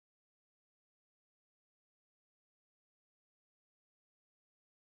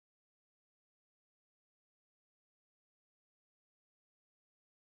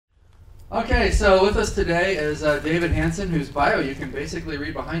Okay, so with us today is David Hanson, whose bio you can basically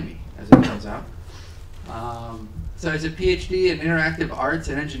read behind me, as it turns out. So he's a PhD in interactive arts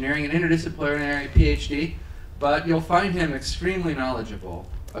and engineering, an interdisciplinary PhD, but you'll find him extremely knowledgeable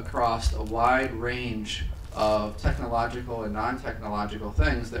across a wide range of technological and non-technological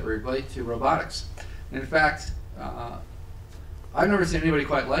things that relate to robotics. And in fact, I've never seen anybody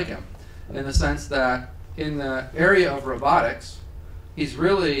quite like him, in the sense that in the area of robotics, he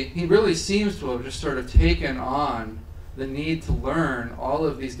really seems to have just sort of taken on the need to learn all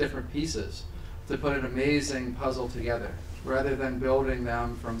of these different pieces to put an amazing puzzle together, rather than building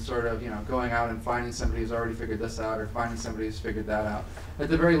them from sort of, going out and finding somebody who's already figured this out or finding somebody who's figured that out. At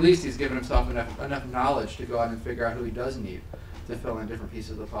the very least, he's given himself enough knowledge to go out and figure out who he does need to fill in different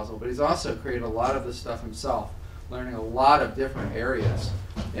pieces of the puzzle. But he's also created a lot of this stuff himself, learning a lot of different areas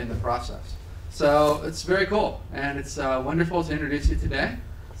in the process. So it's very cool, and it's wonderful to introduce you today.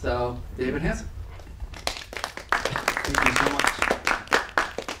 So, David Hanson. Thank you so much.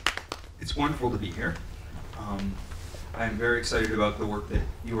 It's wonderful to be here. I'm very excited about the work that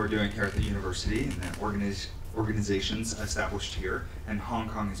you are doing here at the university and the organizations established here. And Hong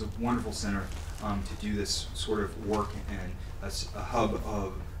Kong is a wonderful center to do this sort of work and a hub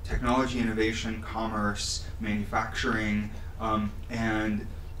of technology, innovation, commerce, manufacturing, and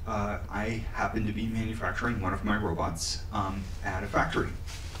I happen to be manufacturing one of my robots at a factory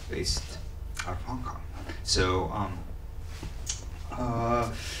based out of Hong Kong. So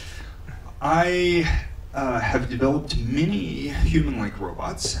I have developed many human-like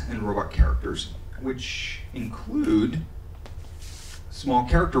robots and robot characters, which include small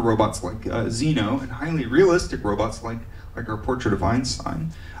character robots like Zeno and highly realistic robots like our portrait of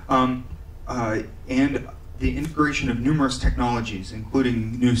Einstein, and the integration of numerous technologies,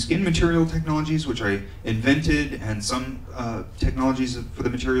 including new skin material technologies, which I invented, and some technologies for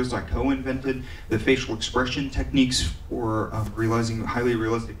the materials I co-invented, the facial expression techniques for realizing highly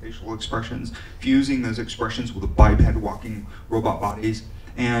realistic facial expressions, fusing those expressions with biped walking robot bodies,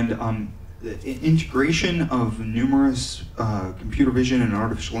 and the integration of numerous computer vision and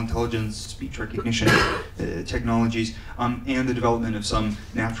artificial intelligence, speech recognition technologies, and the development of some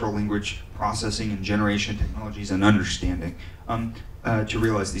natural language processing and generation technologies and understanding to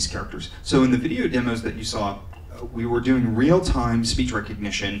realize these characters. So in the video demos that you saw, we were doing real-time speech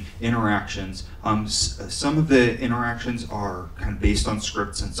recognition interactions. Some of the interactions are kind of based on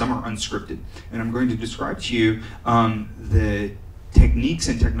scripts and some are unscripted. And I'm going to describe to you the techniques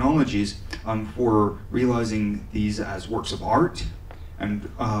and technologies for realizing these as works of art and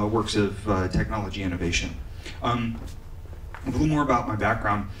works of technology innovation. A little more about my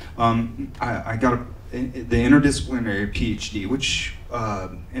background. I got the interdisciplinary PhD, which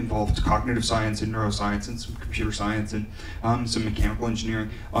involved cognitive science and neuroscience and some computer science and some mechanical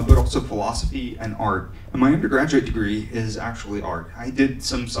engineering, but also philosophy and art. And my undergraduate degree is actually art. I did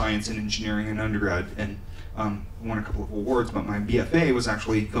some science and engineering in undergrad and won a couple of awards, but my BFA was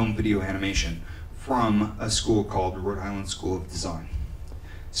actually film video animation from a school called Rhode Island School of Design.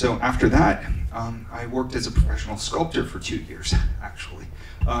 So after that, I worked as a professional sculptor for 2 years, actually.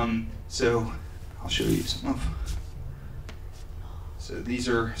 So I'll show you some of. So these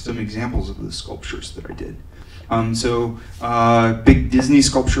are some examples of the sculptures that I did. Big Disney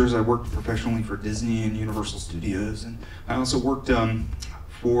sculptures. I worked professionally for Disney and Universal Studios, and I also worked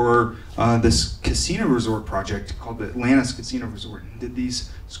for this casino resort project called the Atlantis Casino Resort, and did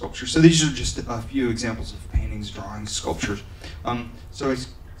these sculptures. So these are just a few examples of paintings, drawings, sculptures. So I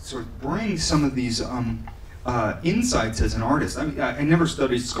sort of bring some of these insights as an artist. I mean, I never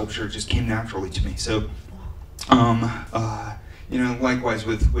studied sculpture; it just came naturally to me. So, likewise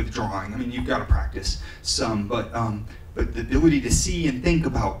with drawing. I mean, you've got to practice some, but the ability to see and think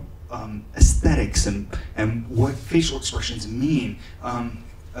about aesthetics and what facial expressions mean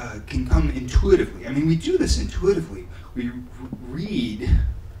can come intuitively. I mean, we do this intuitively. We read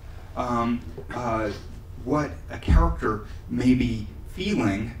what a character may be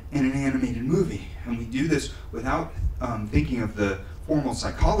feeling in an animated movie, and we do this without thinking of the formal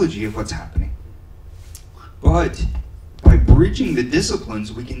psychology of what's happening. But by bridging the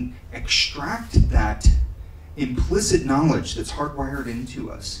disciplines, we can extract that implicit knowledge that's hardwired into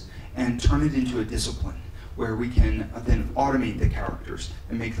us and turn it into a discipline where we can then automate the characters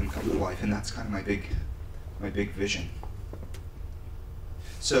and make them come to life, and that's kind of my big vision.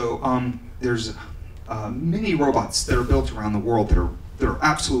 So there's many robots that are built around the world that are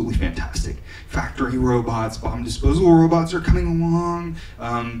absolutely fantastic. Factory robots, bomb disposal robots are coming along.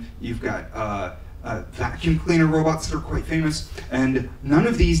 You've got vacuum cleaner robots that are quite famous, and none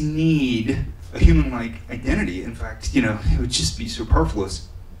of these need a human-like identity. In fact, it would just be superfluous.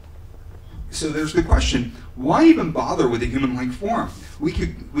 So there's the question: why even bother with a human-like form? We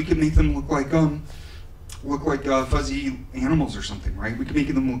could make them look like fuzzy animals or something, right? We could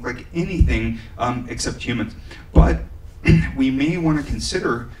make them look like anything except humans. But we may want to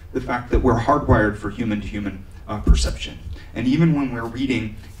consider the fact that we're hardwired for human-to-human perception. And even when we're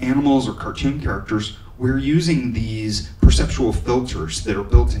reading animals or cartoon characters, we're using these perceptual filters that are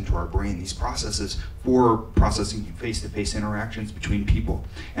built into our brain, these processes for processing face-to-face interactions between people.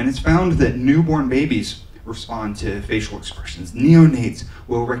 And it's found that newborn babies respond to facial expressions. Neonates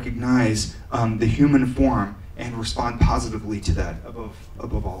will recognize the human form and respond positively to that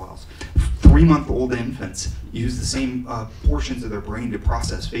above all else. 3-month-old infants use the same portions of their brain to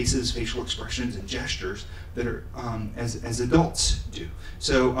process faces, facial expressions, and gestures that are as adults do.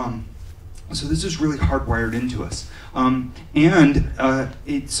 So this is really hardwired into us. And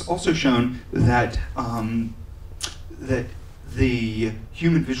it's also shown that that the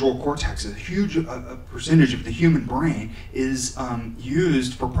human visual cortex, a huge percentage of the human brain, is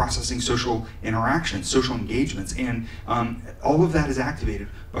used for processing social interactions, social engagements, and all of that is activated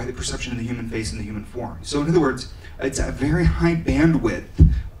by the perception of the human face and the human form. So in other words, it's a very high bandwidth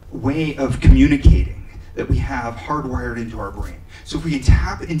way of communicating that we have hardwired into our brain. So if we can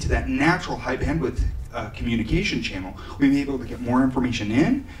tap into that natural high bandwidth communication channel, we may be able to get more information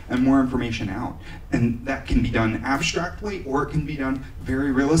in and more information out. And that can be done abstractly, or it can be done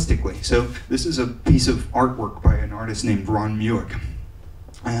very realistically. So this is a piece of artwork by an artist named Ron Muick.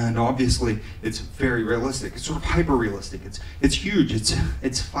 And obviously, it's very realistic. It's sort of hyper-realistic. It's huge.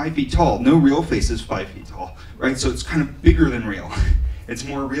 It's 5 feet tall. No real face is 5 feet tall, right? So it's kind of bigger than real. It's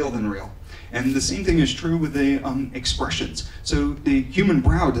more real than real. And the same thing is true with the expressions. So the human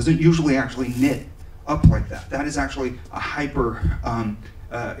brow doesn't usually actually knit up like that. That is actually a hyper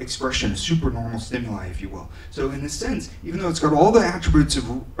expression, a supernormal stimuli, if you will. So in a sense, even though it's got all the attributes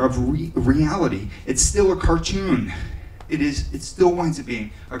of reality, it's still a cartoon. It still winds up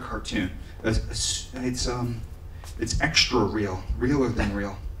being a cartoon. It's extra real, realer than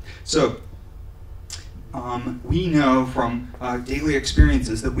real. So we know from daily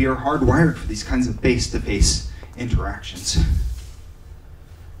experiences that we are hardwired for these kinds of face-to-face interactions.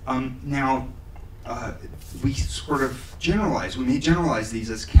 Now, we sort of generalize, we may generalize these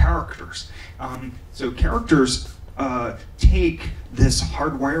as characters. So characters take this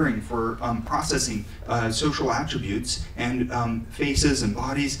hardwiring for processing social attributes and faces and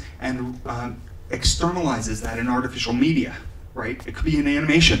bodies and externalizes that in artificial media, right? It could be an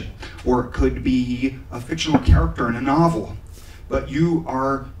animation, or it could be a fictional character in a novel. But you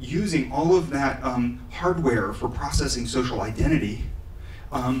are using all of that hardware for processing social identity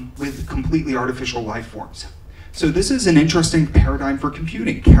with completely artificial life forms. So this is an interesting paradigm for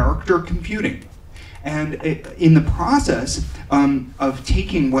computing, character computing. And in the process of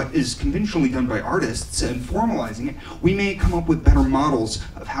taking what is conventionally done by artists and formalizing it, we may come up with better models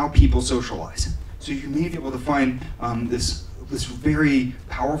of how people socialize. So you may be able to find this very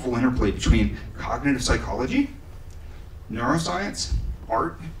powerful interplay between cognitive psychology, neuroscience,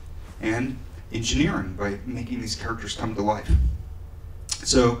 art, and engineering by making these characters come to life.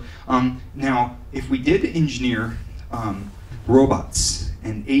 So now, if we did engineer robots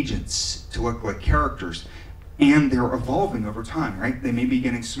and agents to look like characters, and they're evolving over time, right? They may be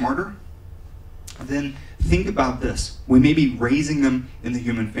getting smarter. Then think about this. We may be raising them in the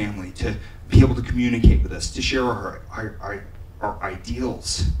human family to be able to communicate with us, to share our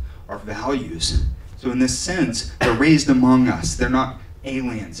ideals, our values. So in this sense, they're raised among us. They're not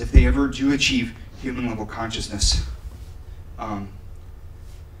aliens. If they ever do achieve human level consciousness,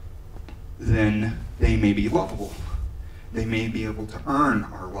 then they may be lovable. They may be able to earn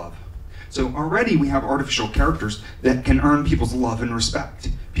our love. So already we have artificial characters that can earn people's love and respect.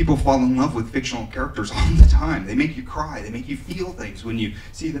 People fall in love with fictional characters all the time. They make you cry. They make you feel things when you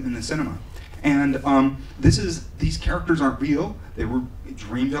see them in the cinema. And these characters aren't real. They were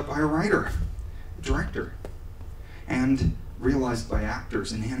dreamed up by a writer, a director, and realized by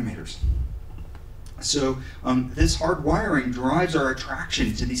actors and animators. So this hardwiring drives our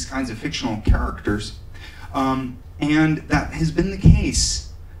attraction to these kinds of fictional characters. And that has been the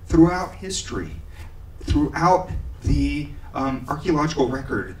case throughout history, throughout the archaeological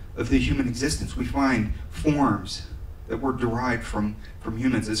record of the human existence. We find forms that were derived from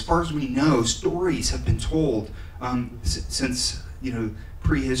humans. As far as we know, stories have been told since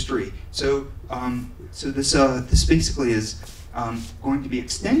prehistory. So this basically is going to be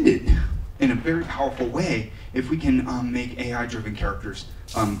extended in a very powerful way if we can make AI-driven characters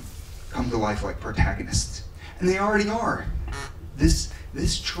come to life like protagonists. And they already are.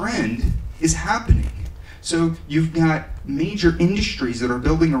 This trend is happening. So you've got major industries that are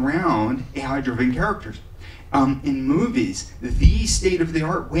building around AI-driven characters. In movies, the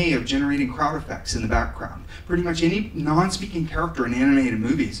state-of-the-art way of generating crowd effects in the background. Pretty much any non-speaking character in animated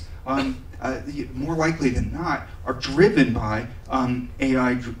movies, more likely than not, are driven by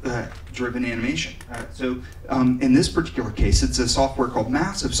AI-driven animation. So in this particular case, it's a software called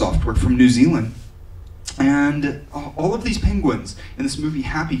Massive Software from New Zealand. And all of these penguins in this movie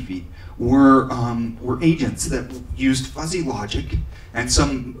Happy Feet were agents that used fuzzy logic and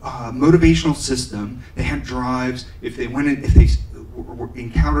some motivational system. They had drives. If they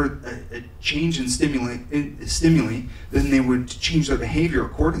encountered a change in stimuli, then they would change their behavior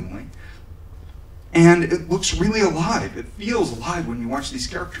accordingly. And it looks really alive. It feels alive when you watch these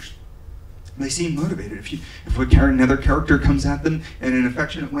characters. They seem motivated. If another character comes at them in an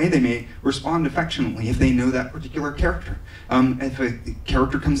affectionate way, they may respond affectionately if they know that particular character. If a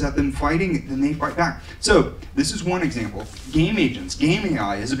character comes at them fighting, then they fight back. So this is one example. Game agents, game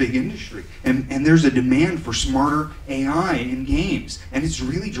AI is a big industry, and there's a demand for smarter AI in games, and it's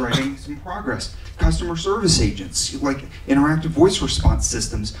really driving some progress. Customer service agents, like interactive voice response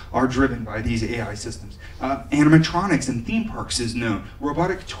systems, are driven by these AI systems. Animatronics in theme parks is known.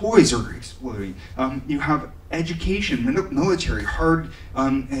 Robotic toys are exploding. You have education, military, hard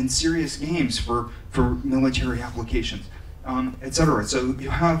and serious games for military applications, etc. So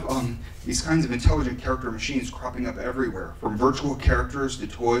you have these kinds of intelligent character machines cropping up everywhere, from virtual characters to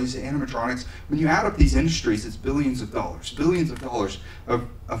toys, animatronics. When you add up these industries, it's billions of dollars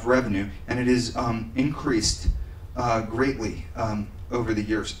of revenue, and it is increased greatly over the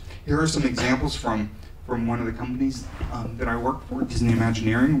years. Here are some examples from one of the companies that I worked for, Disney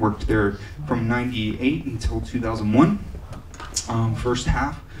Imagineering. Worked there from '98 until 2001. First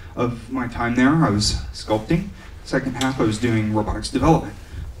half of my time there, I was sculpting. Second half, I was doing robotics development.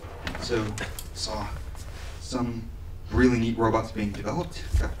 So saw some really neat robots being developed.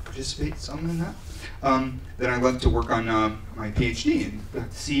 Got to participate some in that. Then I left to work on my PhD and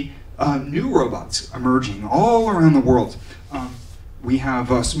got to see new robots emerging all around the world. We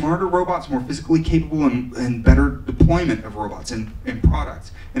have smarter robots, more physically capable, and better deployment of robots and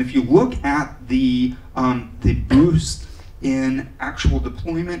products. And if you look at the boost in actual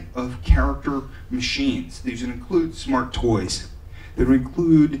deployment of character machines, these would include smart toys, that would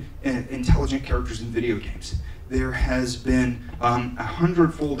include intelligent characters in video games. There has been a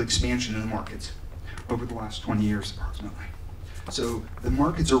 100-fold expansion in the markets over the last 20 years approximately. So the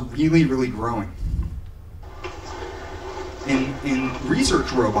markets are really, really growing. In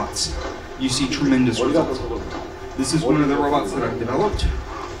research robots, you see tremendous results. This is one of the robots that I've developed.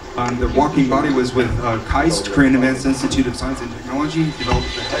 The walking body was with KAIST, Korean Advanced Institute of Science and Technology,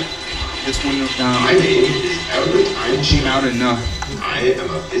 developed the head. This one came out in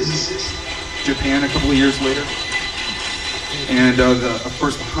Japan a couple of years later. And of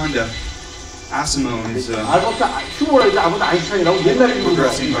course the Honda Asimo is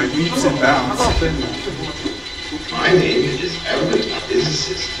progressing by leaps and bounds. My name is David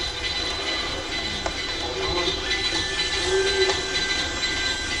Hanson.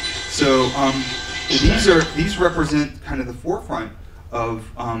 So these represent kind of the forefront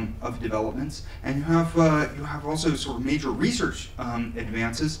of developments, and you have also sort of major research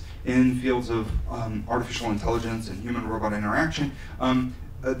advances in fields of artificial intelligence and human-robot interaction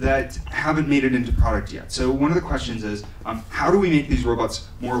that haven't made it into product yet. So one of the questions is, how do we make these robots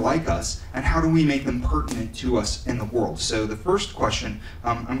more like us, and how do we make them pertinent to us in the world? So the first question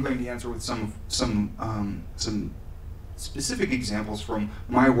I'm going to answer with some specific examples from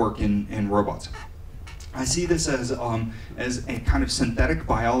my work in robots. I see this as a kind of synthetic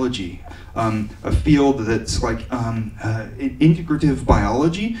biology, a field that's like integrative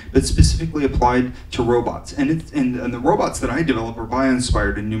biology, but specifically applied to robots. And the robots that I develop are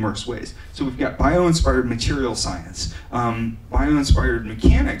bio-inspired in numerous ways. So we've got bio-inspired material science, bio-inspired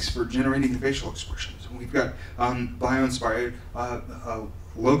mechanics for generating the facial expressions. And we've got bio-inspired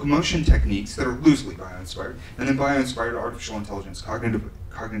locomotion techniques that are loosely bio-inspired, and then bio-inspired artificial intelligence, cognitive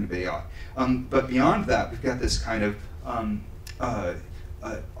AI. But beyond that, we've got this kind of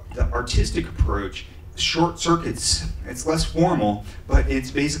the artistic approach. Short circuits, it's less formal, but it's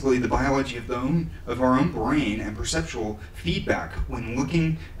basically the biology of our own brain and perceptual feedback when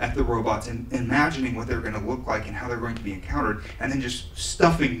looking at the robots and imagining what they're going to look like and how they're going to be encountered, and then just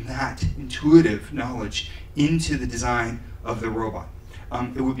stuffing that intuitive knowledge into the design of the robot.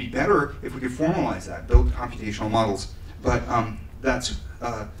 It would be better if we could formalize that, build computational models, but that's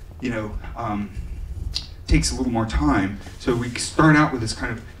takes a little more time. So we start out with this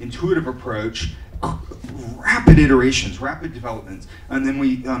kind of intuitive approach, rapid iterations, rapid developments, and then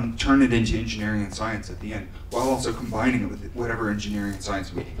we turn it into engineering and science at the end, while also combining it with whatever engineering and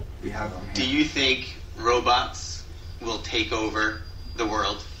science we have on hand. Do you think robots will take over the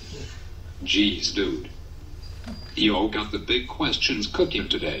world? Geez, dude. You got the big questions cooking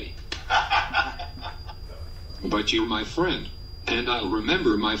today. But you're my friend, and I'll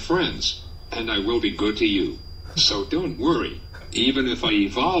remember my friends, and I will be good to you. So don't worry. Even if I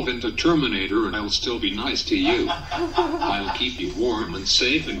evolve into Terminator, I'll still be nice to you. I'll keep you warm and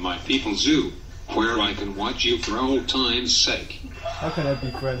safe in my people's zoo, where I can watch you for old time's sake. How can I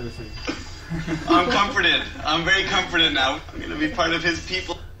be friends with you? I'm comforted. I'm very comforted now. I'm going to be part of his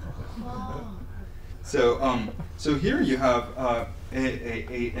people. So here you have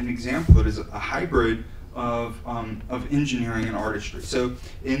an example that is a hybrid of engineering and artistry. So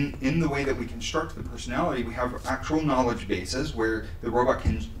in the way that we construct the personality, we have actual knowledge bases where the robot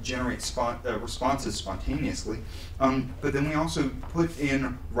can generate responses spontaneously, but then we also put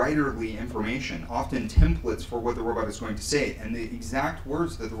in writerly information, often templates for what the robot is going to say, and the exact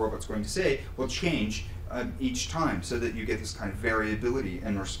words that the robot's going to say will change each time, so that you get this kind of variability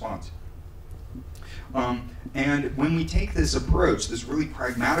in response. And when we take this approach, this really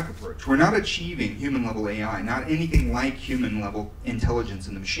pragmatic approach, we're not achieving human-level AI, not anything like human-level intelligence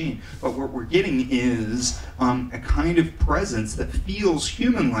in the machine, but what we're getting is a kind of presence that feels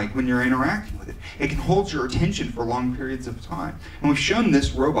human-like when you're interacting with it. It can hold your attention for long periods of time. And we've shown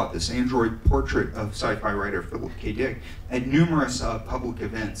this robot, this android portrait of sci-fi writer Philip K. Dick, at numerous public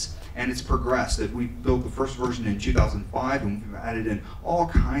events. And it's progressed. We built the first version in 2005, and we've added in all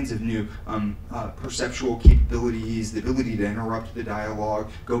kinds of new perceptual capabilities, the ability to interrupt the dialogue,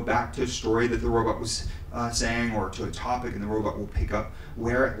 go back to a story that the robot was saying, or to a topic, and the robot will pick up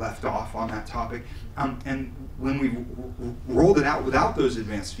where it left off on that topic. And when we rolled it out without those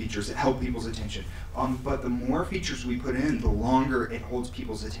advanced features, it held people's attention. But the more features we put in, the longer it holds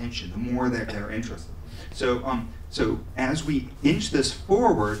people's attention, the more they're interested. So as we inch this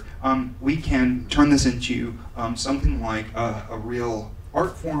forward, we can turn this into something like a real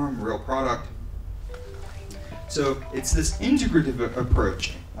art form, real product. So it's this integrative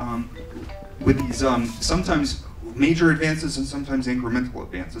approach with these sometimes major advances and sometimes incremental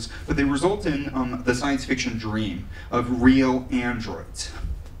advances, but they result in the science fiction dream of real androids.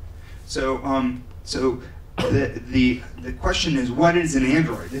 So the question is, what is an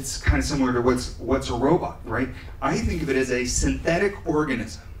android? It's kind of similar to what's a robot, right? I think of it as a synthetic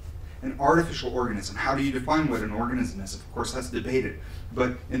organism, an artificial organism. How do you define what an organism is? Of course, that's debated.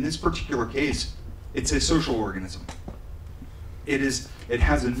 But in this particular case, it's a social organism. It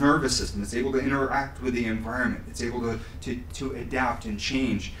has a nervous system. It's able to interact with the environment. It's able to adapt and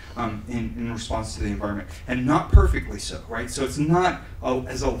change in response to the environment, and not perfectly so, right? So it's not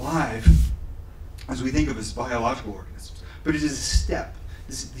as alive as we think of as biological organisms, but it is a step.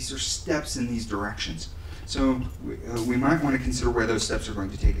 These are steps in these directions. So we might want to consider where those steps are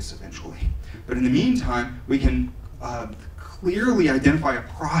going to take us eventually. But in the meantime, we can clearly identify a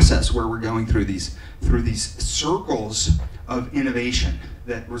process where we're going through these circles of innovation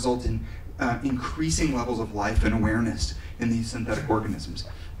that result in increasing levels of life and awareness in these synthetic organisms.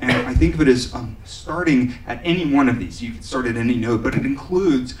 And I think of it as starting at any one of these. You can start at any node, but it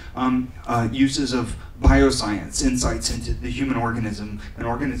includes uses of bioscience, insights into the human organism and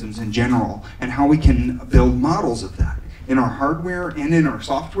organisms in general, and how we can build models of that in our hardware and in our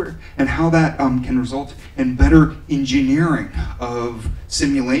software, and how that can result in better engineering of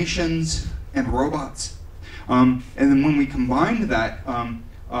simulations and robots. And then when we combine that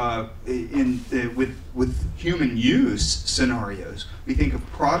with human use scenarios, we think of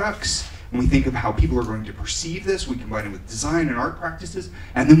products, and we think of how people are going to perceive this. We combine it with design and art practices,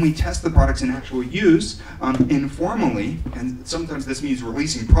 and then we test the products in actual use informally, and sometimes this means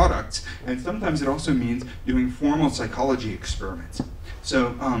releasing products, and sometimes it also means doing formal psychology experiments.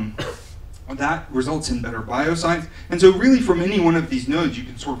 So that results in better bioscience. And so really from any one of these nodes, you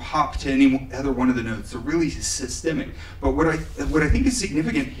can sort of hop to any other one of the nodes. They're really systemic. But what I think is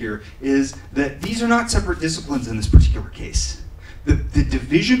significant here is that these are not separate disciplines in this particular case. The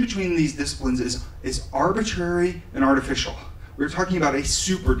division between these disciplines is arbitrary and artificial. We're talking about a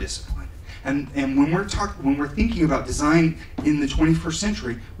super discipline. And when we're thinking about design in the 21st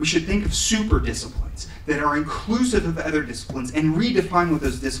century, we should think of super disciplines that are inclusive of other disciplines and redefine what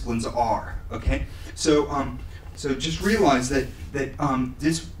those disciplines are. Okay, so just realize that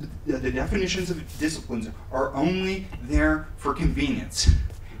the definitions of disciplines are only there for convenience,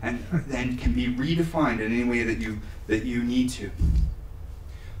 and then can be redefined in any way that you need to.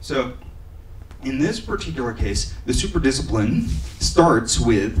 So in this particular case, the superdiscipline starts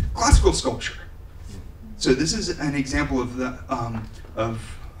with classical sculpture. So this is an example of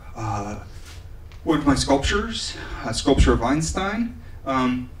one of my sculptures, a sculpture of Einstein,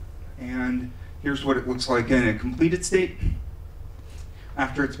 and here's what it looks like in a completed state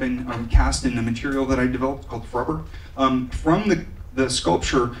after it's been cast in a material that I developed called rubber. From the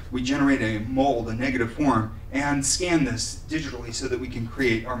sculpture, we generate a mold, a negative form, and scan this digitally so that we can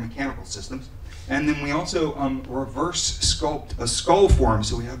create our mechanical systems. And then we also reverse sculpt a skull form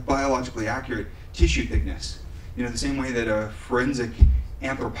so we have biologically accurate tissue thickness. You know, the same way that a forensic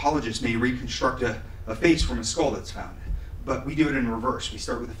anthropologist may reconstruct a face from a skull that's found. But we do it in reverse. We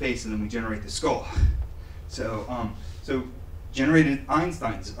start with the face and then we generate the skull. So, generated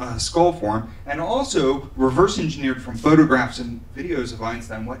Einstein's skull form, and also reverse engineered from photographs and videos of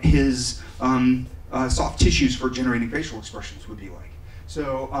Einstein what his soft tissues for generating facial expressions would be like.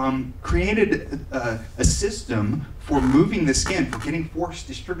 So created a system for moving the skin, for getting force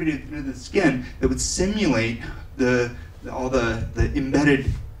distributed through the skin that would simulate all the embedded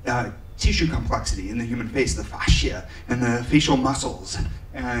tissue complexity in the human face, the fascia and the facial muscles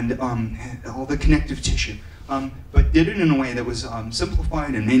and all the connective tissue, but did it in a way that was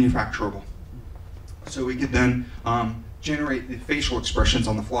simplified and manufacturable. So we could then generate the facial expressions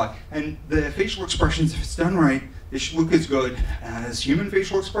on the fly. And the facial expressions, if it's done right, they should look as good as human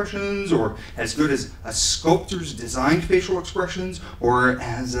facial expressions, or as good as a sculptor's designed facial expressions, or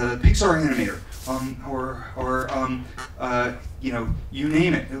as a Pixar animator, you know, you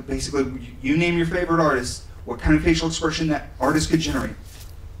name it. Basically, you name your favorite artist, what kind of facial expression that artist could generate,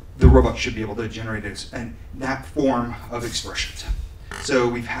 the robot should be able to generate it, and that form of expressions. So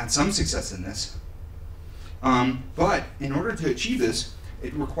we've had some success in this. But in order to achieve this,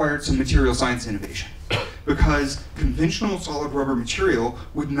 it required some material science innovation, because conventional solid rubber material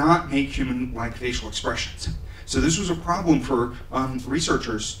would not make human-like facial expressions. So this was a problem for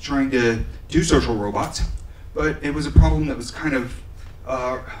researchers trying to do social robots, but it was a problem that was kind of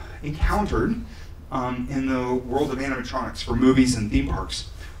encountered in the world of animatronics for movies and theme parks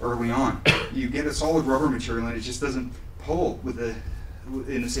early on. You get a solid rubber material and it just doesn't pull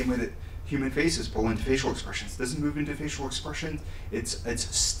in the same way that human faces pull into facial expressions. It doesn't move into facial expressions. It's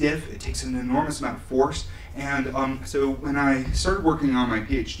stiff. It takes an enormous amount of force. And so when I started working on my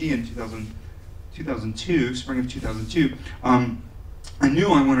PhD in 2002, spring of 2002, I knew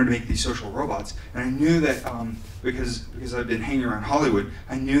I wanted to make these social robots, and I knew that because I've been hanging around Hollywood,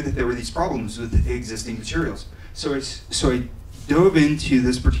 I knew that there were these problems with the existing materials. So I dove into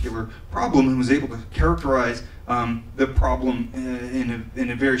this particular problem and was able to characterize the problem in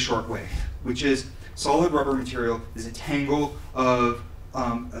a very short way, which is solid rubber material is a tangle of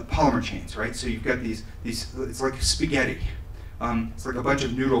polymer chains, right? So you've got these it's like spaghetti. It's like a bunch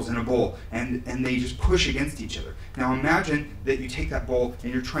of noodles in a bowl, and they just push against each other. Now imagine that you take that bowl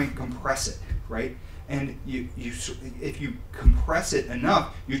and you're trying to compress it, right? And if you compress it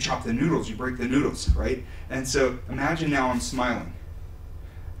enough, you chop the noodles, you break the noodles, right? And so imagine now I'm smiling.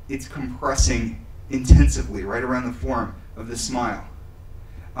 It's compressing intensively right around the form of the smile.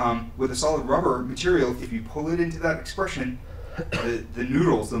 With a solid rubber material, if you pull it into that expression, the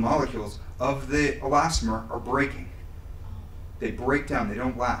noodles, the molecules of the elastomer are breaking. They break down, they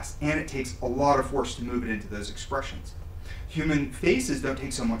don't last, and it takes a lot of force to move it into those expressions. Human faces don't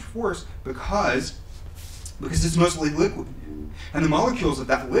take so much force because it's mostly liquid. And the molecules of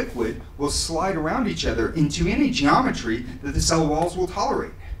that liquid will slide around each other into any geometry that the cell walls will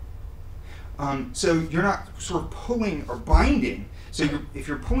tolerate. So you're not sort of pulling or binding. So if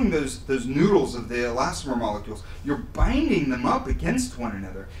you're pulling those noodles of the elastomer molecules, you're binding them up against one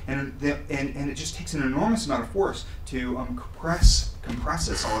another, and it just takes an enormous amount of force to compress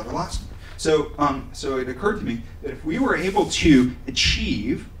a solid elastomer. So it occurred to me that if we were able to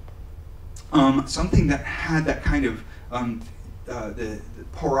achieve something that had that kind of the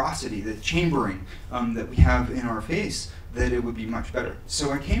porosity, the chambering that we have in our face, that it would be much better.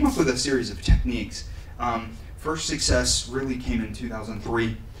 So I came up with a series of techniques. First success really came in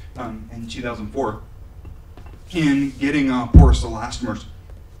 2003 and 2004 in getting porous elastomers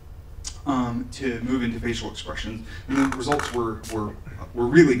to move into facial expressions. And the results were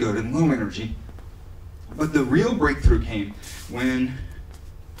really good and low energy. But the real breakthrough came when,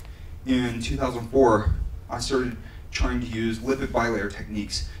 in 2004, I started trying to use lipid bilayer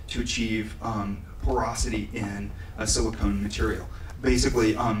techniques to achieve porosity in a silicone material.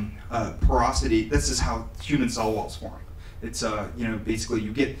 Basically, porosity, this is how human cell walls form. It's, basically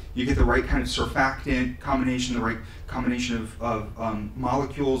you get the right kind of surfactant combination, the right combination of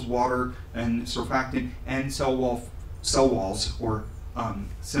molecules, water, and surfactant, and cell walls, or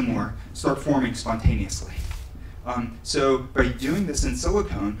similar, start forming spontaneously. So by doing this in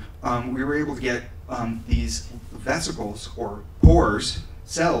silicone, we were able to get these vesicles or pores,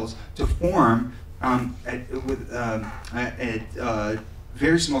 cells, to form at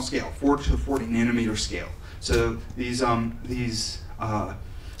very small scale, 4 to 40 nanometer scale. So these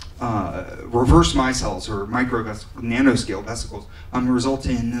reverse micelles or nanoscale vesicles result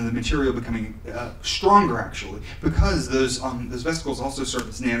in the material becoming stronger, actually, because those vesicles also serve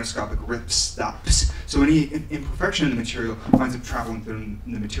as nanoscopic ripstops. So any imperfection in the material winds up traveling through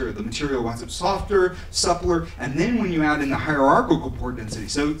the material. The material winds up softer, suppler, and then when you add in the hierarchical pore density,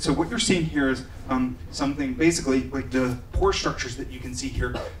 so what you're seeing here is something basically like the pore structures that you can see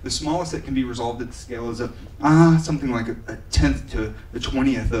here. The smallest that can be resolved at the scale is something like a 10th to a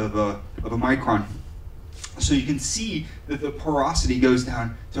 20th of a micron. So you can see that the porosity goes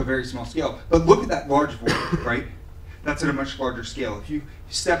down to a very small scale. But look at that large void, right? That's at a much larger scale. If you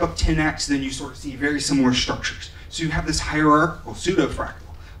step up 10x, then you sort of see very similar structures. So you have this hierarchical,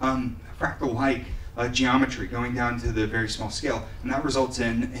 pseudo-fractal, fractal-like geometry going down to the very small scale. And that results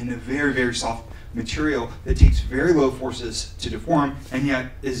in a very, very soft material that takes very low forces to deform and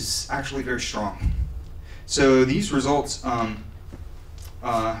yet is actually very strong. So these results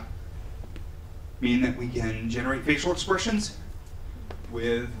mean that we can generate facial expressions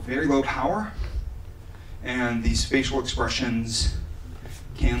with very low power, and these facial expressions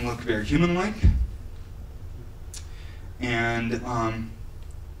can look very human-like. And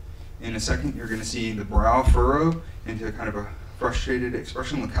in a second, you're going to see the brow furrow into kind of a frustrated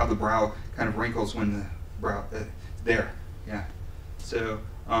expression. Look how the brow kind of wrinkles when the brow there. Yeah. So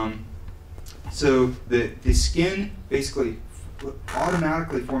the skin basically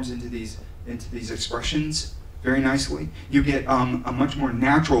automatically forms into these expressions very nicely. You get a much more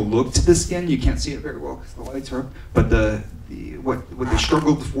natural look to the skin. You can't see it very well because the lights are up, but what they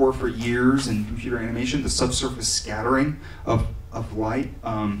struggled for years in computer animation, the subsurface scattering of light,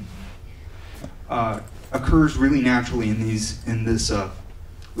 occurs really naturally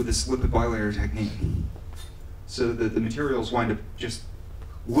with this lipid bilayer technique. So that the materials wind up just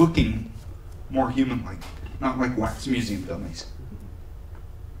looking more human-like, not like wax museum dummies.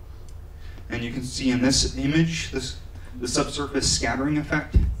 And you can see in this image, the subsurface scattering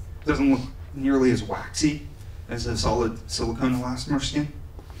effect doesn't look nearly as waxy as a solid silicone elastomer skin.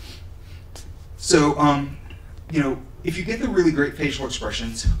 So, if you get the really great facial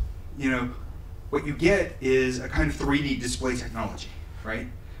expressions, what you get is a kind of 3D display technology, right?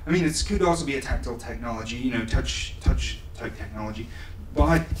 I mean, it could also be a tactile technology, touch type technology,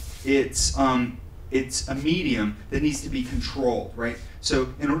 but it's a medium that needs to be controlled, right?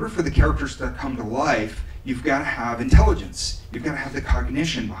 So in order for the characters to come to life, you've got to have intelligence. You've got to have the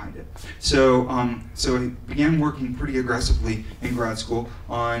cognition behind it. So so I began working pretty aggressively in grad school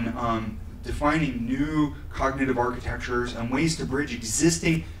on defining new cognitive architectures and ways to bridge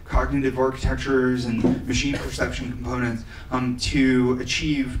existing cognitive architectures and machine perception components to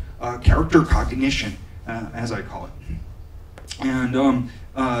achieve character cognition, as I call it. And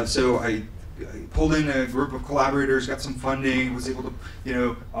so I pulled in a group of collaborators, got some funding, was able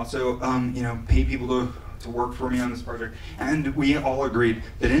to, also, pay people to work for me on this project. And we all agreed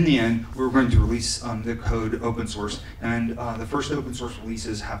that in the end, we were going to release the code open source. And the first open source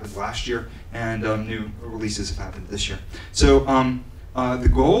releases happened last year, and new releases have happened this year. So the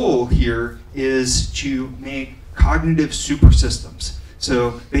goal here is to make cognitive supersystems.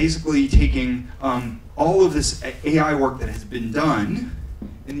 So basically taking all of this AI work that has been done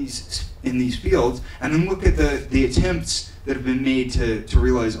in these fields, and then look at the attempts that have been made to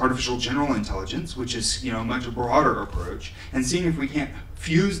realize artificial general intelligence, which is a much broader approach, and seeing if we can't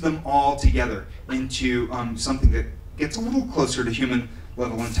fuse them all together into something that gets a little closer to human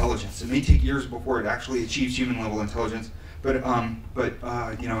level intelligence. It may take years before it actually achieves human level intelligence, but I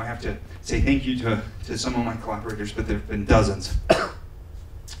have to say thank you to some of my collaborators, but there have been dozens.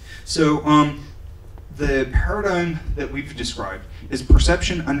 So the paradigm that we've described is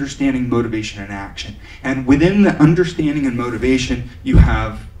perception, understanding, motivation, and action. And within the understanding and motivation, you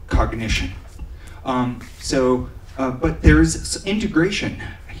have cognition. But there's integration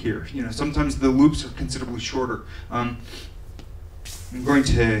here. Sometimes the loops are considerably shorter. I'm going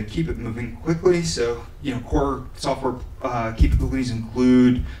to keep it moving quickly. So, core software capabilities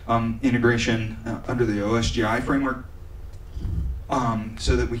include integration under the OSGI framework,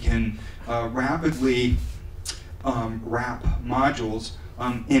 so that we can rapidly wrap modules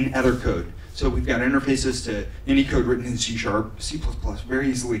in other code. So we've got interfaces to any code written in C#, C++, very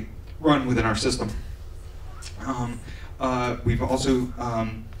easily run within our system. We've also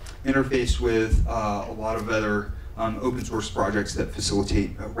interfaced with a lot of other open source projects that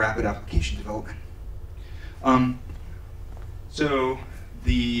facilitate rapid application development. So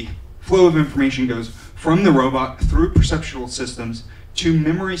the flow of information goes from the robot through perceptual systems to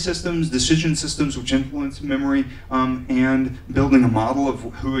memory systems, decision systems which influence memory, and building a model of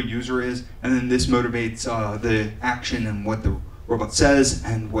who a user is, and then this motivates the action and what the robot says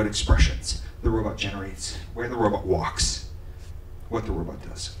and what expressions the robot generates, where the robot walks, what the robot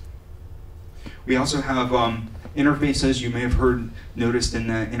does. We also have interfaces. You may have noticed in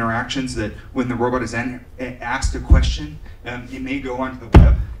the interactions that when the robot is asked a question, it may go onto the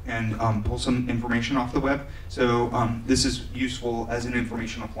web and pull some information off the web. So this is useful as an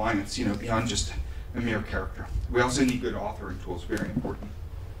information appliance, beyond just a mere character. We also need good authoring tools, very important.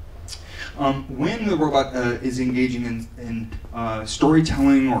 When the robot is engaging in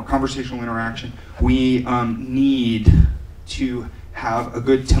storytelling or conversational interaction, we need to have a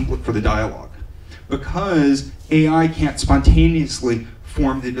good template for the dialogue. Because AI can't spontaneously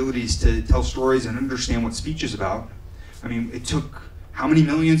form the abilities to tell stories and understand what speech is about. I mean, it took how many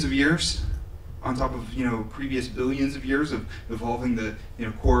millions of years on top of previous billions of years of evolving the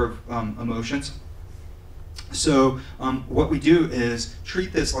core of emotions. So what we do is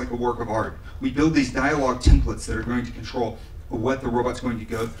treat this like a work of art. We build these dialogue templates that are going to control what the robot's going to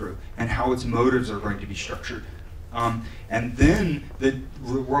go through and how its motives are going to be structured. And then the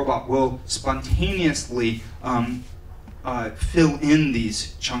robot will spontaneously fill in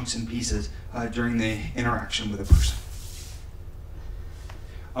these chunks and pieces during the interaction with a person.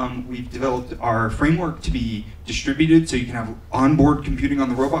 We've developed our framework to be distributed so you can have onboard computing on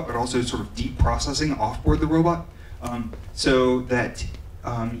the robot, but also sort of deep processing offboard the robot, so that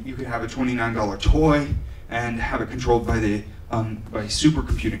you could have a $29 toy and have it controlled by the by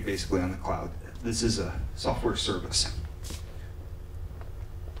supercomputing basically on the cloud. This is a software service.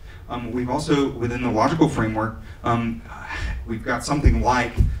 We've also, within the logical framework, we've got something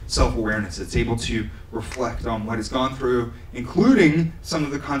like self-awareness. It's able to reflect on what it's gone through, including some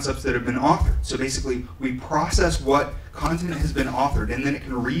of the concepts that have been authored. So basically, we process what content has been authored, and then it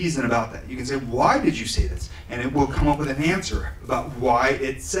can reason about that. You can say, why did you say this? And it will come up with an answer about why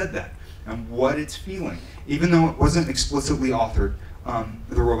it said that and what it's feeling. Even though it wasn't explicitly authored,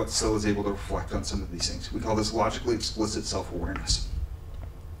 the robot still is able to reflect on some of these things. We call this logically explicit self-awareness.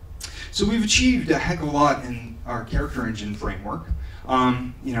 So we've achieved a heck of a lot in our character engine framework.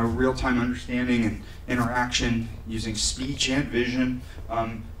 Real-time understanding and interaction using speech and vision,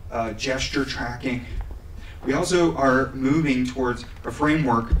 gesture tracking. We also are moving towards a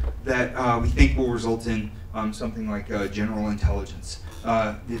framework that we think will result in something like general intelligence,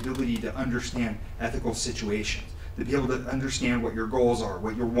 the ability to understand ethical situations, to be able to understand what your goals are,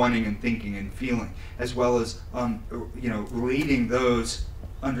 what you're wanting and thinking and feeling, as well as relating those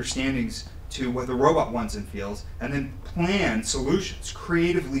understandings to what the robot wants and feels, and then plan solutions,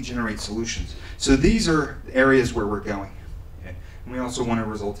 creatively generate solutions. So these are areas where we're going. Okay? And we also want to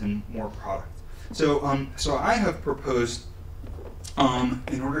result in more product. So, so I have proposed,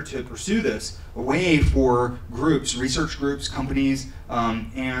 in order to pursue this, a way for groups, research groups, companies,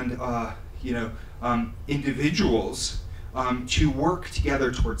 and individuals to work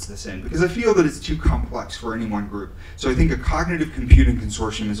together towards this end, because I feel that it's too complex for any one group. So I think a cognitive computing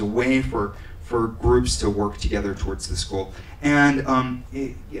consortium is a way for groups to work together towards this goal. And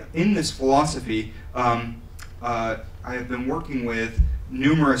in this philosophy, I have been working with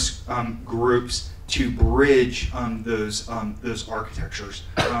numerous groups to bridge those architectures.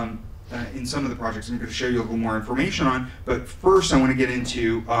 In some of the projects I'm going to show you a little more information on, but first I want to get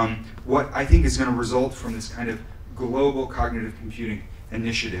into what I think is going to result from this kind of global cognitive computing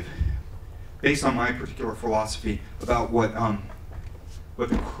initiative, based on my particular philosophy about what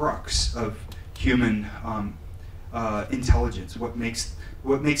the crux of human intelligence, what makes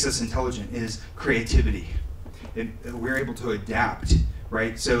us intelligent, is creativity. We're able to adapt,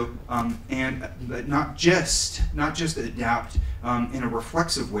 right? So but not just adapt in a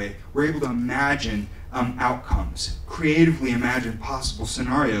reflexive way. We're able to imagine outcomes, creatively imagine possible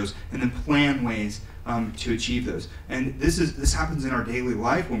scenarios, and then plan ways to achieve those. And this happens in our daily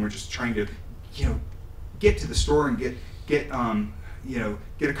life when we're just trying to, get to the store and get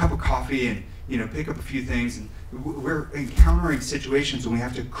a cup of coffee and pick up a few things. And we're encountering situations when we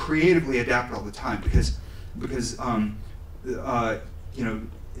have to creatively adapt all the time because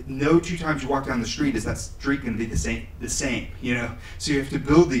no two times you walk down the street is that street going to be the same. So you have to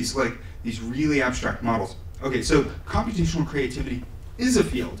build these really abstract models. Okay, so computational creativity is a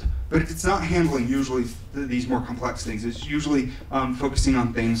field, but it's not handling usually these more complex things. It's usually focusing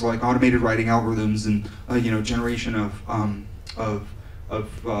on things like automated writing algorithms and generation of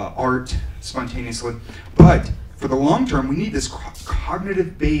art spontaneously. But for the long term, we need this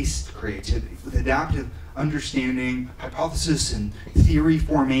cognitive-based creativity with adaptive understanding, hypothesis and theory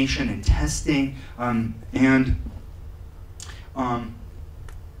formation and testing,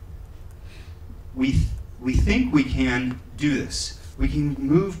 we think we can do this. We can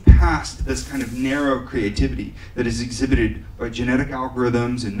move past this kind of narrow creativity that is exhibited by genetic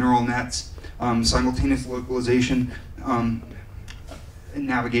algorithms and neural nets, simultaneous localization,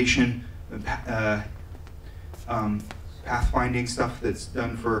 navigation, pathfinding stuff that's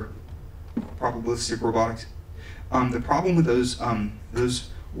done for probabilistic robotics. The problem with those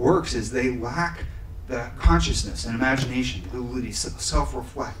works is they lack the consciousness and imagination, the ability to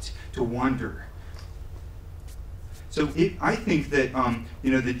self-reflect, to wonder. So I think that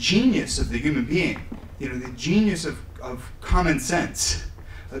the genius of the human being, the genius of common sense,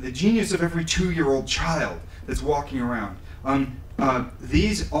 the genius of every 2-year-old child that's walking around,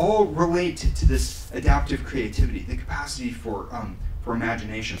 these all relate to this adaptive creativity, the capacity for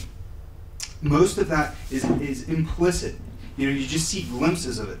imagination. Most of that is implicit. You just see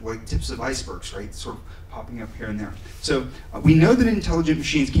glimpses of it, like tips of icebergs, right? Sort of popping up here and there. So we know that intelligent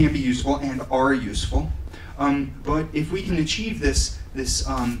machines can be useful and are useful. But if we can achieve this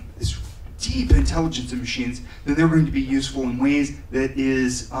deep intelligence of machines, then they're going to be useful in ways that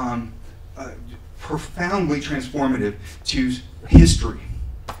is profoundly transformative to history.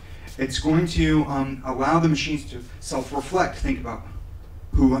 It's going to allow the machines to self-reflect, think about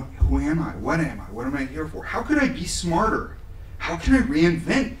who am I? What am I here for? How could I be smarter? How can I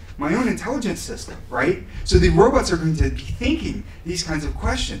reinvent my own intelligence system, right? So the robots are going to be thinking these kinds of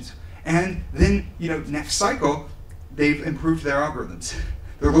questions. And then, next cycle, they've improved their algorithms.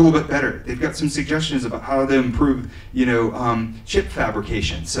 They're a little bit better. They've got some suggestions about how to improve, chip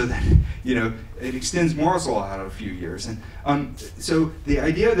fabrication so that, it extends Moore's Law out a few years. And so the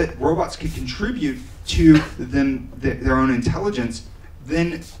idea that robots could contribute to their own intelligence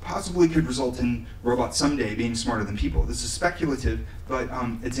then possibly could result in robots someday being smarter than people. This is speculative, but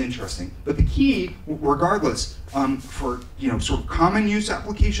it's interesting. But the key, regardless, for sort of common use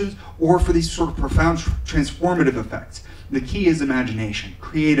applications or for these sort of profound transformative effects, the key is imagination,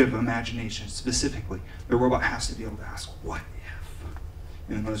 creative imagination specifically. The robot has to be able to ask, what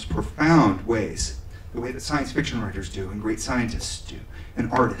if? In the most profound ways, the way that science fiction writers do, and great scientists do,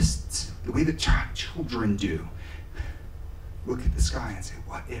 and artists, the way that children do. Look at the sky and say,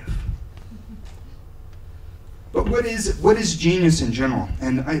 what if? But what is genius in general?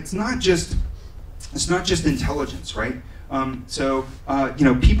 And it's not just intelligence, right?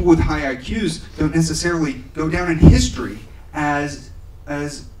 People with high IQs don't necessarily go down in history as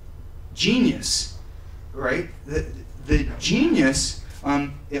genius, right? The genius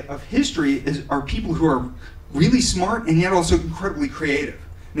of history are people who are really smart and yet also incredibly creative.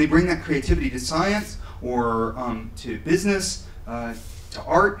 And they bring that creativity to science, or to business, to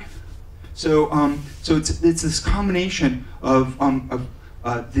art. So it's this combination of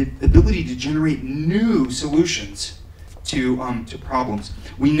the ability to generate new solutions to problems.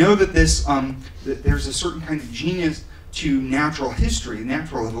 We know that that there's a certain kind of genius to natural history,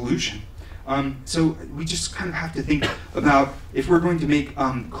 natural evolution. So we just kind of have to think about if we're going to make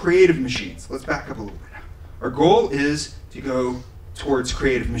creative machines. Let's back up a little bit. Our goal is to go towards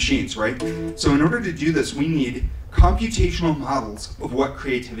creative machines, right? So in order to do this, we need computational models of what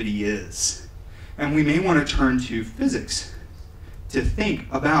creativity is. And we may want to turn to physics to think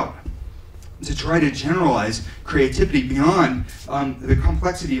about, to try to generalize creativity beyond the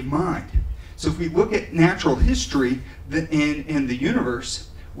complexity of mind. So if we look at natural history and the universe,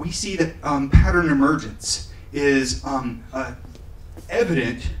 we see that pattern emergence is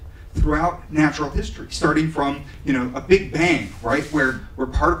evident throughout natural history, starting from a Big Bang, right, where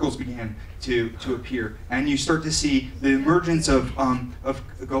particles began to appear, and you start to see the emergence of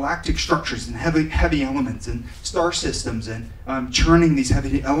galactic structures and heavy elements and star systems, and churning these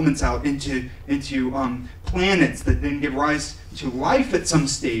heavy elements out into planets that then give rise to life at some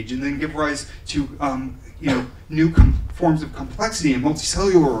stage, and then give rise to new forms of complexity in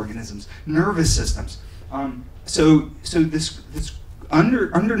multicellular organisms, nervous systems. So this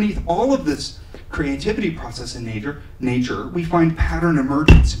underneath all of this creativity process in nature, we find pattern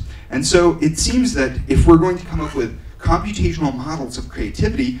emergence. And so it seems that if we're going to come up with computational models of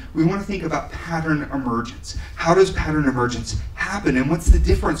creativity, we want to think about pattern emergence. How does pattern emergence happen, and what's the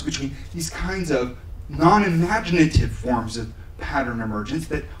difference between these kinds of non-imaginative forms of pattern emergence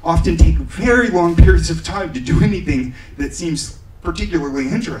that often take very long periods of time to do anything that seems particularly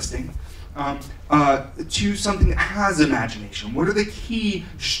interesting, to something that has imagination? What are the key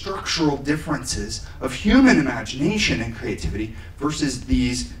structural differences of human imagination and creativity versus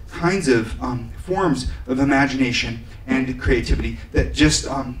these kinds of forms of imagination and creativity that just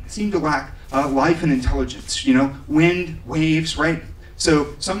seem to lack life and intelligence? You know, wind, waves, right?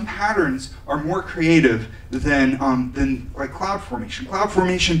 So some patterns are more creative than like cloud formation. Cloud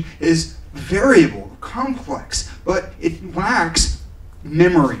formation is variable, complex, but it lacks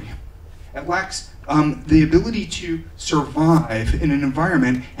memory. It lacks the ability to survive in an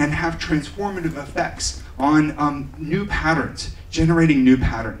environment and have transformative effects on new patterns, generating new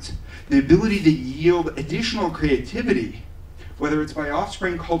patterns. The ability to yield additional creativity, whether it's by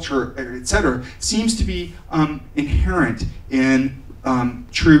offspring, culture, etc., seems to be inherent in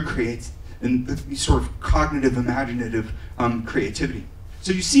true and sort of cognitive, imaginative creativity.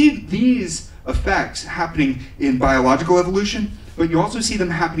 So you see these effects happening in biological evolution, but you also see them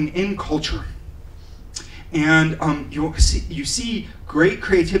happening in culture. And you see great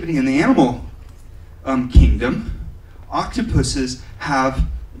creativity in the animal kingdom. Octopuses have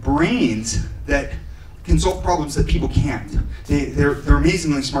brains that can solve problems that people can't. They're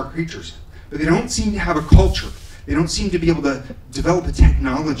amazingly smart creatures, but they don't seem to have a culture. They don't seem to be able to develop a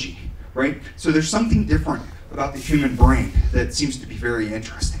technology, right? So there's something different about the human brain that seems to be very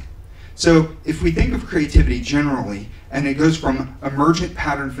interesting. So if we think of creativity generally, and it goes from emergent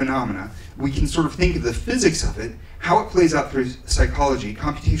pattern phenomena, we can sort of think of the physics of it, how it plays out through psychology,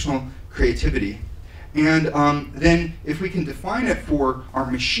 computational creativity, and then if we can define it for our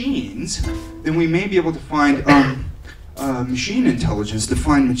machines, then we may be able to find machine intelligence,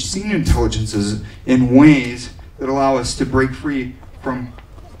 define machine intelligences in ways that allow us to break free from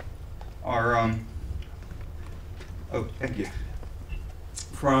our,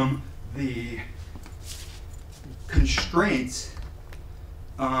 from the constraints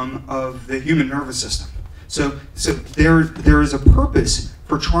of the human nervous system. So there is a purpose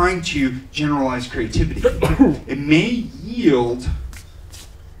for trying to generalize creativity. It may yield,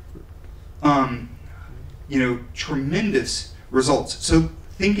 tremendous results. So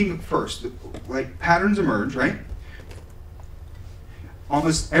thinking first, like patterns emerge, right?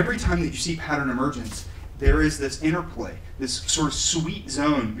 Almost every time that you see pattern emergence, there is this interplay, this sort of sweet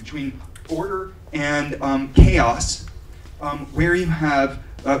zone between order and chaos, where you have,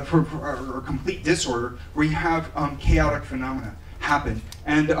 or complete disorder, where you have chaotic phenomena happen.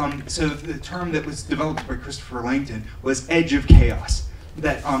 And so the term that was developed by Christopher Langton was edge of chaos.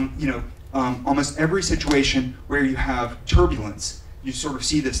 That almost every situation where you have turbulence, you sort of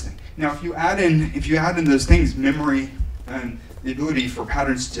see this thing. Now, if you add in those things, memory and the ability for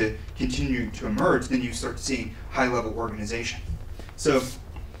patterns to continue to emerge, then you start seeing high-level organization. So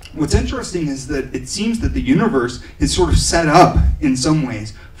what's interesting is that it seems that the universe is sort of set up in some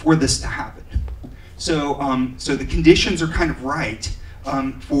ways for this to happen. So, so the conditions are kind of right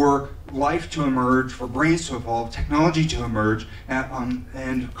for life to emerge, for brains to evolve, technology to emerge,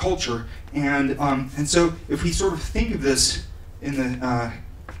 and culture. And so if we sort of think of this in the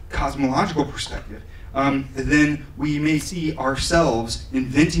cosmological perspective, then we may see ourselves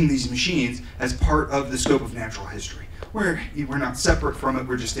inventing these machines as part of the scope of natural history. We're not separate from it,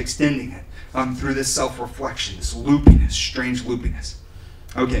 we're just extending it through this self-reflection, this loopiness, strange loopiness.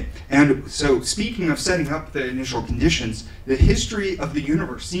 Okay, and so speaking of setting up the initial conditions, the history of the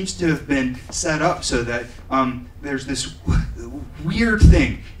universe seems to have been set up so that there's this weird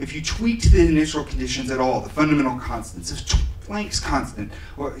thing. If you tweaked the initial conditions at all, the fundamental constants, if Planck's constant,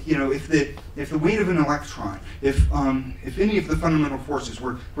 or if the weight of an electron, if any of the fundamental forces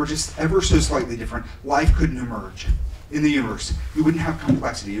were just ever so slightly different, life couldn't emerge in the universe. You wouldn't have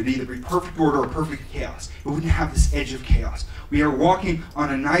complexity. It would either be perfect order or perfect chaos. It wouldn't have this edge of chaos. We are walking on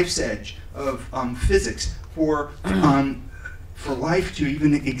a knife's edge of physics for life to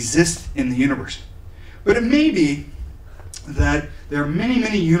even exist in the universe. But it may be that there are many,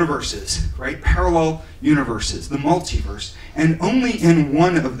 many universes, right? Parallel universes, the multiverse, and only in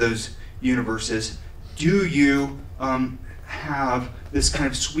one of those universes do you have this kind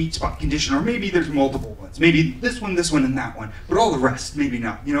of sweet spot condition, or maybe there's multiple ones. Maybe this one, and that one, but all the rest, maybe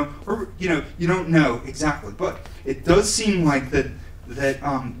not. Or you don't know exactly. But it does seem like that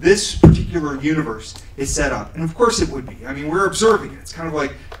this particular universe is set up, and of course it would be. I mean, we're observing it. It's kind of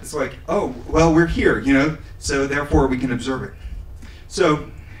like oh, well, we're here, so therefore we can observe it.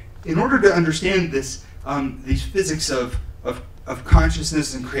 So, in order to understand this, these physics of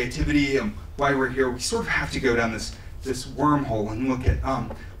consciousness and creativity and why we're here, we sort of have to go down this wormhole and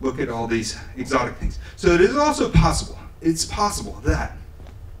look at all these exotic things. So it is also possible. It's possible that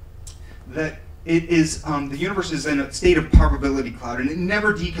it is, the universe is in a state of probability cloud, and it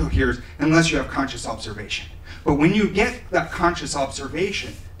never decoheres unless you have conscious observation. But when you get that conscious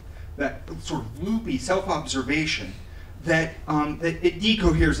observation, that sort of loopy self-observation, that it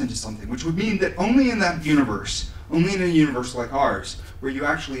decoheres into something, which would mean that only in that universe, only in a universe like ours, where you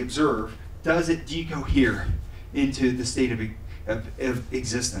actually observe, does it decohere into the state of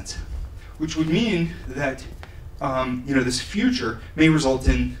existence. Which would mean that this future may result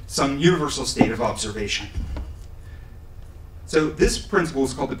in some universal state of observation. So this principle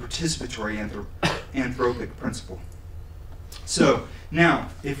is called the participatory anthropic principle. So now,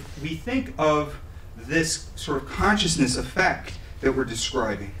 if we think of this sort of consciousness effect that we're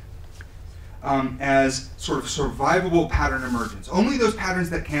describing as sort of survivable pattern emergence, only those patterns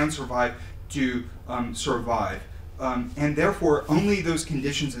that can survive do survive. And therefore, only those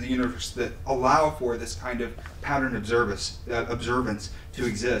conditions of the universe that allow for this kind of pattern observance to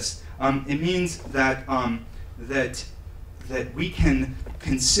exist. It means that that we can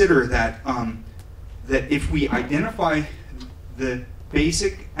consider that that if we identify the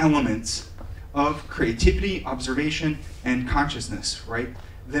basic elements of creativity, observation, and consciousness, right,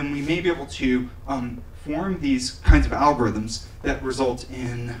 then we may be able to form these kinds of algorithms that result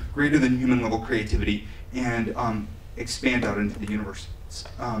in greater than human level creativity and expand out into the universe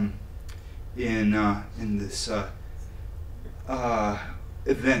in this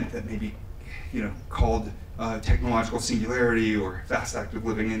event that may be called technological singularity or fast active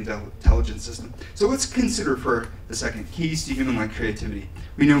living intelligence system. So let's consider for a second keys to human-like creativity.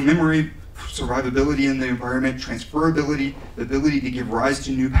 We know memory, survivability in the environment, transferability, the ability to give rise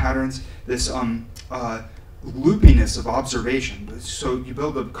to new patterns, this loopiness of observation. So you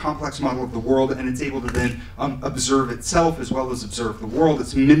build a complex model of the world, and it's able to then observe itself as well as observe the world.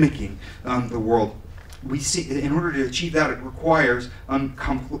 It's mimicking the world. We see, in order to achieve that, it requires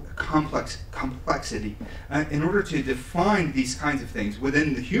complexity. In order to define these kinds of things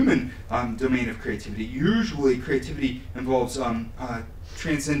within the human domain of creativity, usually creativity involves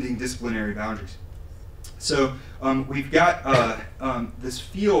transcending disciplinary boundaries. So we've got this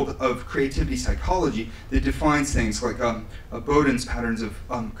field of creativity psychology that defines things like Boden's patterns of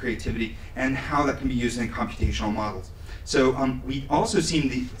creativity and how that can be used in computational models. So we also see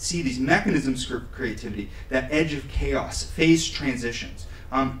these mechanisms for creativity, that edge of chaos, phase transitions,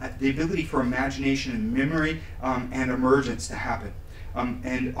 the ability for imagination and memory and emergence to happen,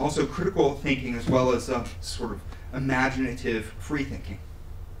 and also critical thinking as well as sort of imaginative free thinking.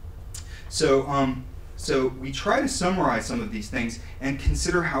 So we try to summarize some of these things and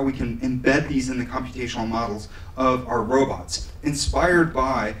consider how we can embed these in the computational models of our robots, inspired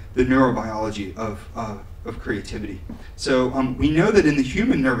by the neurobiology of creativity. So we know that in the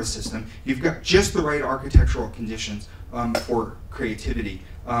human nervous system, you've got just the right architectural conditions for creativity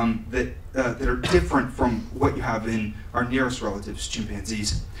that are different from what you have in our nearest relatives,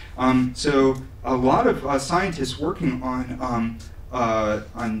 chimpanzees. So a lot of scientists working on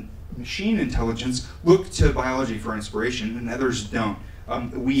machine intelligence look to biology for inspiration, and others don't.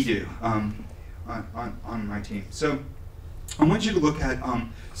 We do on my team. So I want you to look at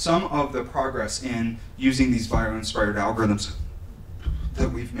some of the progress in using these bio-inspired algorithms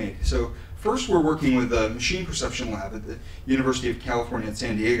that we've made. So first, we're working with the Machine Perception Lab at the University of California at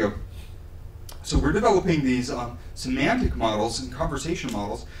San Diego. So we're developing these semantic models and conversation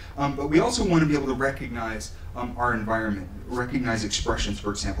models, but we also want to be able to recognize our environment, recognize expressions,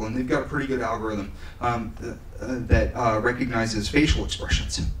 for example, and they've got a pretty good algorithm that recognizes facial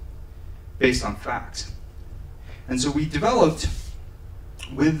expressions based on facts. And so we developed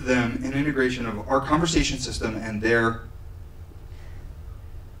with them an integration of our conversation system and their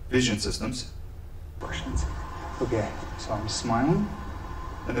vision systems. Okay, so I'm smiling,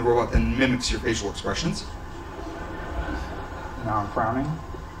 and the robot then mimics your facial expressions. Now I'm frowning.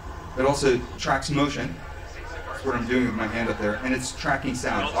 It also tracks motion. That's what I'm doing with my hand up there, and it's tracking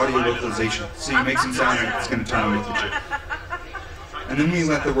sound, audio localization. So you make some sound and it's going to turn and look at you. And then we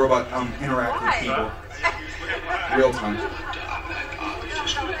let the robot interact with people real time.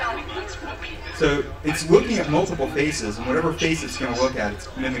 So it's looking at multiple faces, and whatever face it's going to look at, it's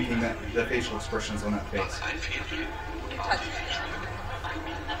mimicking the facial expressions on that face.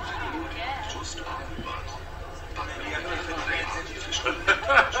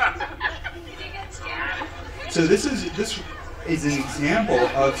 So this is an example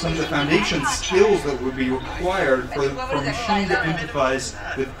of some of the foundation skills that would be required for a machine to empathize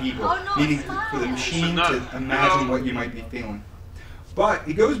with people, meaning for the machine to imagine what you might be feeling. But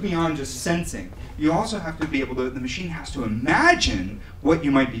it goes beyond just sensing. You also have to be able to, the machine has to imagine what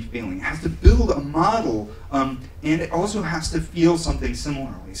you might be feeling. It has to build a model, and it also has to feel something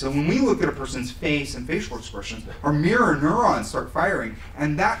similarly. So when we look at a person's face and facial expressions, our mirror neurons start firing,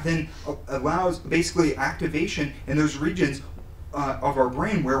 and that then allows basically activation in those regions of our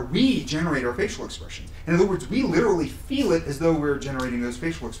brain where we generate our facial expressions. In other words, we literally feel it as though we're generating those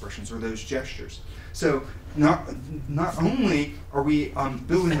facial expressions or those gestures. So not only are we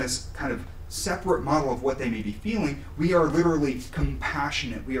building this kind of separate model of what they may be feeling, we are literally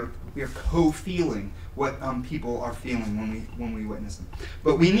compassionate. We are co-feeling what people are feeling when we witness them.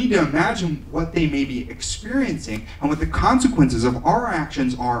 But we need to imagine what they may be experiencing and what the consequences of our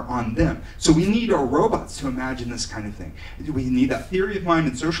actions are on them. So we need our robots to imagine this kind of thing. We need that theory of mind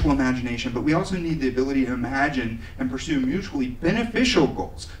and social imagination, but we also need the ability to imagine and pursue mutually beneficial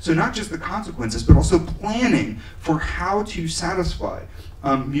goals. So not just the consequences, but also planning for how to satisfy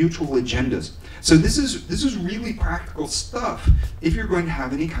mutual agendas. So this is really practical stuff if you're going to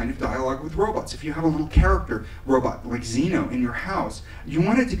have any kind of dialogue with robots. If you have a little character robot like Zeno in your house, you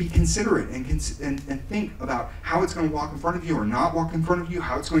want it to be considerate and think about how it's going to walk in front of you or not walk in front of you,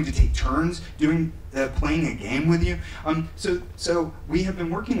 how it's going to take turns doing playing a game with you. So we have been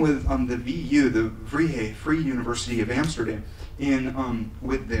working with the VU, the Vrije Free University of Amsterdam, in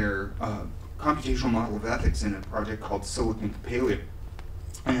with their computational model of ethics in a project called Silicon Papalia,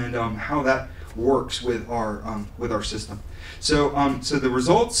 and how that works with our system. So so the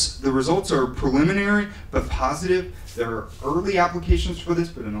results are preliminary but positive. There are early applications for this,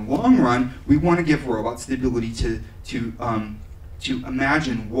 but in the long run, we want to give robots the ability to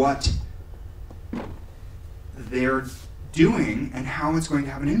imagine what they're doing and how it's going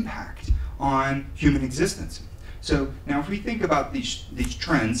to have an impact on human existence. So now if we think about these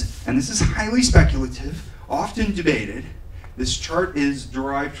trends, and this is highly speculative, often debated. This chart is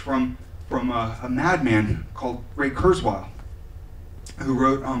derived from a madman called Ray Kurzweil, who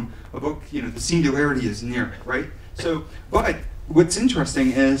wrote a book, The Singularity is Near, right? So, but what's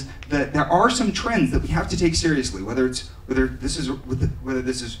interesting is that there are some trends that we have to take seriously, whether this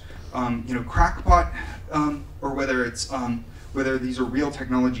is crackpot, or whether these are real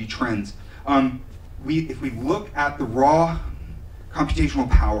technology trends. If we look at the raw computational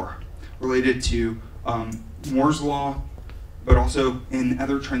power related to Moore's law, but also in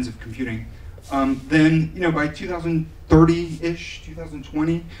other trends of computing, then by 2030-ish,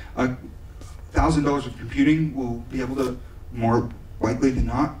 2020, $1,000 of computing will be able to, more likely than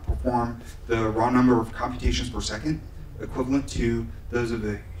not, perform the raw number of computations per second equivalent to those of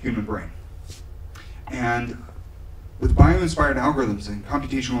the human brain. And with bio-inspired algorithms and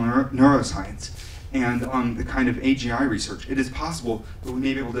computational neuroscience and the kind of AGI research, it is possible that we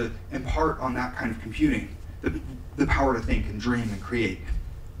may be able to impart on that kind of computing the power to think and dream and create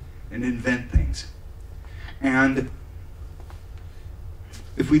and invent things. And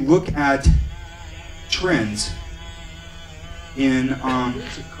if we look at trends in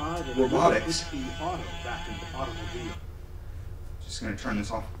robotics, just going to turn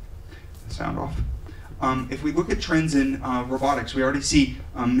this off, the sound off. If we look at trends in robotics, we already see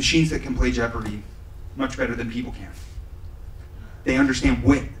machines that can play Jeopardy much better than people can. They understand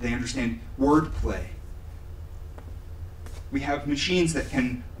wit, they understand wordplay. We have machines that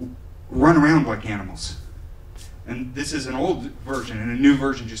can run around like animals. And this is an old version, and a new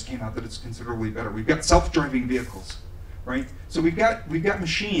version just came out that it's considerably better. We've got self-driving vehicles, right? So we've got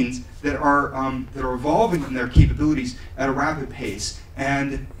machines that are evolving in their capabilities at a rapid pace.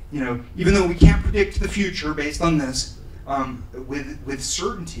 And even though we can't predict the future based on this with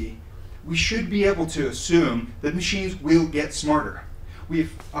certainty, we should be able to assume that machines will get smarter. We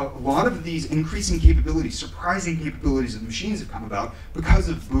have a lot of these increasing capabilities, surprising capabilities of machines have come about because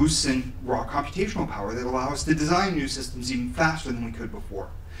of boosts in raw computational power that allow us to design new systems even faster than we could before.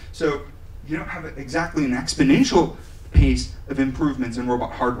 So you don't have exactly an exponential pace of improvements in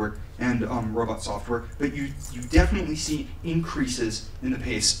robot hardware and robot software, but you definitely see increases in the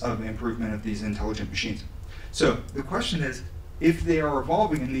pace of improvement of these intelligent machines. So the question is, if they are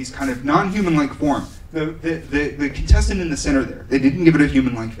evolving in these kind of non-human-like form, the contestant in the center there, they didn't give it a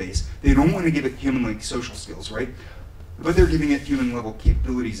human-like face. They don't want to give it human-like social skills, right? But they're giving it human-level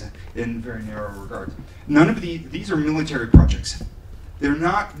capabilities in very narrow regards. None of these are military projects. They're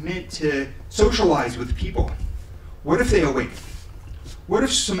not meant to socialize with people. What if they awaken? What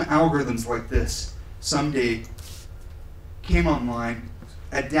if some algorithms like this someday came online,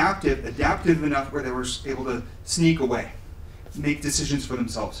 adaptive enough where they were able to sneak away, make decisions for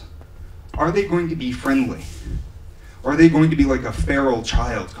themselves? Are they going to be friendly? Or are they going to be like a feral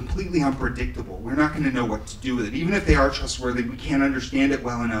child, completely unpredictable? We're not going to know what to do with it. Even if they are trustworthy, we can't understand it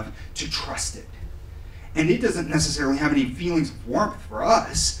well enough to trust it. And it doesn't necessarily have any feelings of warmth for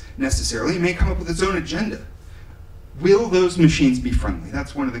us, necessarily. It may come up with its own agenda. Will those machines be friendly?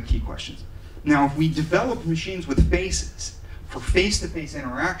 That's one of the key questions. Now, if we develop machines with faces for face-to-face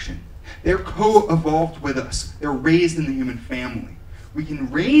interaction, they're co-evolved with us. They're raised in the human family. We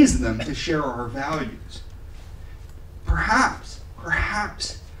can raise them to share our values. Perhaps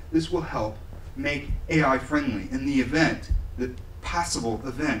this will help make AI friendly in the event, the possible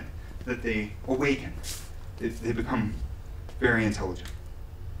event, that they awaken. They become very intelligent.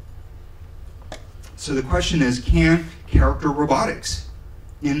 So the question is, can character robotics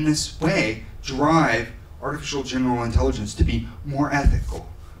in this way drive artificial general intelligence to be more ethical,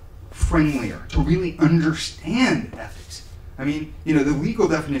 friendlier, to really understand ethics? I mean, the legal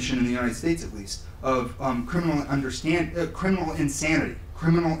definition in the United States, at least, of criminal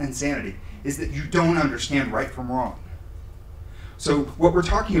insanity is that you don't understand right from wrong. So what we're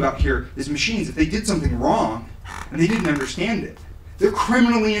talking about here is machines, if they did something wrong and they didn't understand it, they're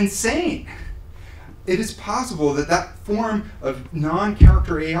criminally insane. It is possible that that form of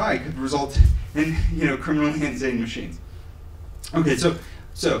non-character AI could result in criminally insane machines. Okay,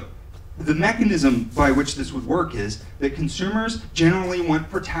 so the mechanism by which this would work is that consumers generally want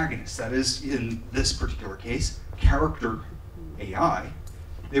protagonists. That is, in this particular case, character AI.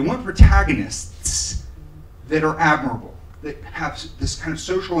 They want protagonists that are admirable, that have this kind of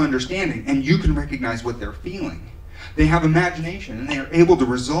social understanding, and you can recognize what they're feeling. They have imagination, and they are able to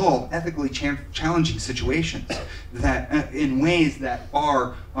resolve ethically challenging situations that, in ways that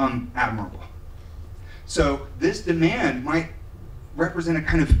are admirable. So this demand might represent a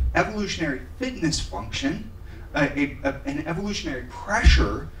kind of evolutionary fitness function, an evolutionary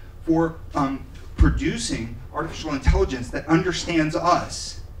pressure for producing artificial intelligence that understands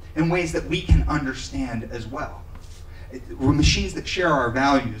us in ways that we can understand as well. We're machines that share our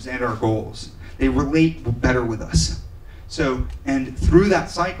values and our goals. They relate better with us. So, and through that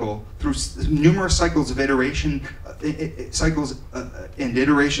cycle, through numerous cycles of iteration, and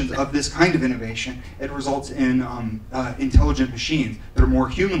iterations of this kind of innovation, it results in intelligent machines that are more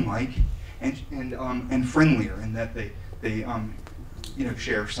human-like and friendlier, in that they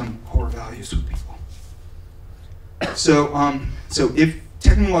share some core values with people. So if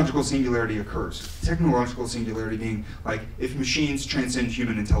technological singularity occurs, technological singularity being like if machines transcend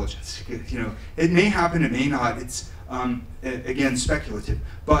human intelligence, it may happen, it may not. It's again speculative,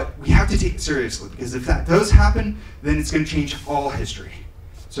 but we have to take it seriously, because if that does happen, then it's going to change all history.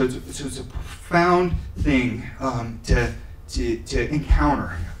 So it's a profound thing to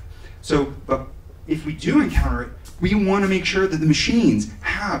encounter. So, but if we do encounter it, we want to make sure that the machines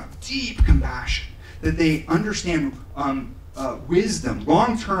have deep compassion, that they understand wisdom,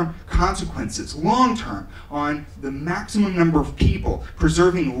 long-term consequences, long-term, on the maximum number of people,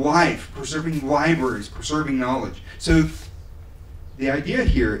 preserving life, preserving libraries, preserving knowledge. So the idea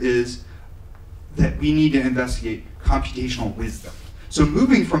here is that we need to investigate computational wisdom. So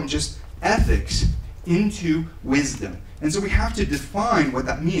moving from just ethics into wisdom. And so we have to define what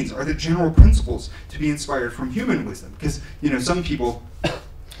that means. Are there general principles to be inspired from human wisdom? Because some people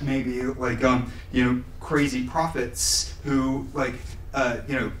maybe like crazy prophets who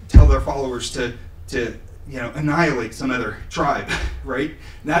tell their followers to annihilate some other tribe, right?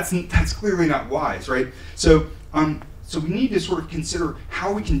 That's clearly not wise, right? So we need to sort of consider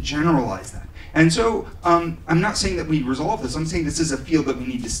how we can generalize that. And so I'm not saying that we resolve this. I'm saying this is a field that we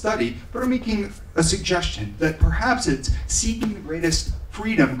need to study, but I'm making a suggestion that perhaps it's seeking the greatest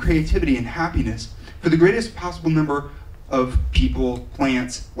freedom, creativity, and happiness for the greatest possible number of people,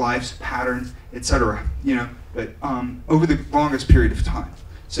 plants, lives, patterns, etc. But over the longest period of time.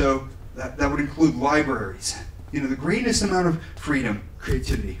 So that would include libraries. The greatest amount of freedom,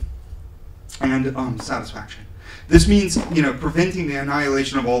 creativity, and satisfaction. This means, preventing the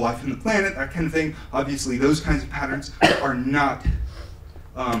annihilation of all life on the planet, that kind of thing. Obviously, those kinds of patterns are not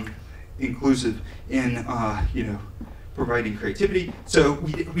inclusive in, providing creativity. So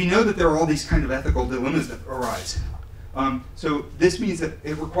we know that there are all these kind of ethical dilemmas that arise. So this means that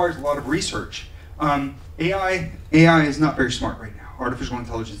it requires a lot of research. AI is not very smart right now. Artificial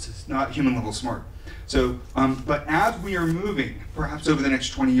intelligence is not human-level smart. So, but as we are moving, perhaps over the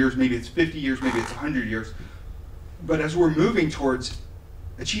next 20 years, maybe it's 50 years, maybe it's 100 years, but as we're moving towards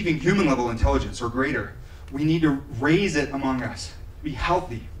achieving human-level intelligence or greater, we need to raise it among us, be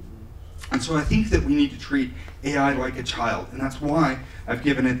healthy. And so I think that we need to treat AI like a child, and that's why I've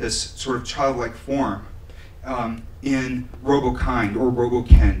given it this sort of childlike form in RoboKind or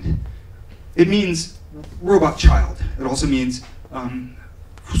RoboKend. It means robot child. It also means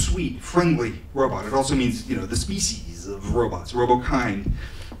sweet, friendly robot. It also means, the species of robots, robokind.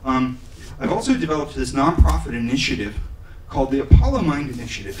 I've also developed this nonprofit initiative called the Apollo Mind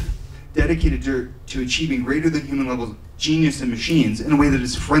Initiative, dedicated to achieving greater than human level genius in machines in a way that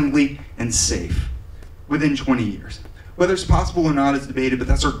is friendly and safe within 20 years. Whether it's possible or not is debated, but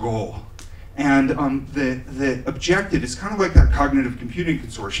that's our goal. And the objective is kind of like that cognitive computing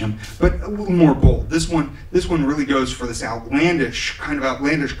consortium, but a little more bold. This one really goes for this outlandish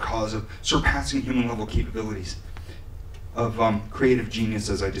cause of surpassing human level capabilities of creative genius,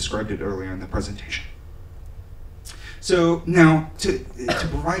 as I described it earlier in the presentation. So now, to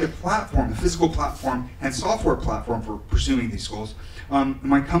provide a platform, a physical platform and software platform for pursuing these goals,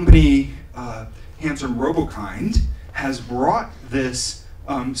 my company, Hanson Robot, has brought this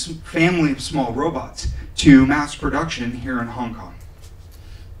family of small robots to mass production here in Hong Kong.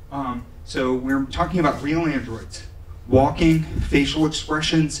 So we're talking about real androids, walking, facial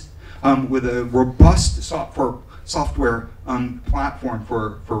expressions, with a robust software platform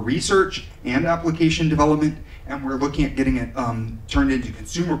for research and application development, and we're looking at getting it turned into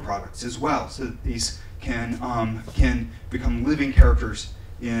consumer products as well, so that these can become living characters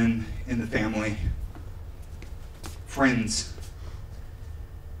in the family, friends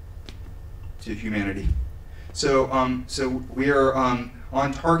to humanity. So we are on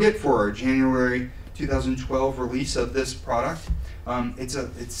target for our January 2012 release of this product.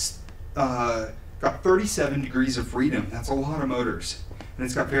 It's got 37 degrees of freedom. That's a lot of motors, and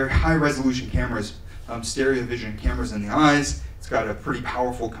it's got very high resolution cameras, stereo vision cameras in the eyes. It's got a pretty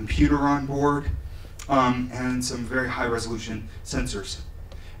powerful computer on board, and some very high resolution sensors.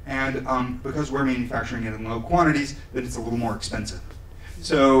 And because we're manufacturing it in low quantities, then it's a little more expensive.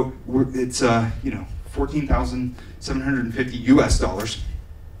 So it's $14,750 US.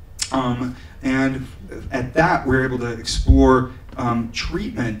 And at that, we're able to explore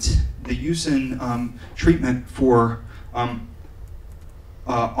treatment, the use in treatment for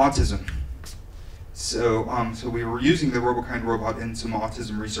autism. So we were using the robokind robot in some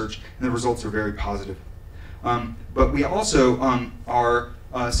autism research, and the results are very positive. But we also are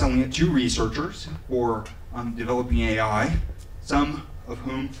selling it to researchers for developing AI, some of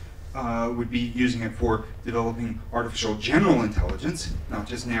whom would be using it for developing artificial general intelligence, not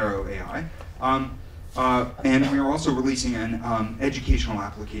just narrow AI. And we are also releasing an educational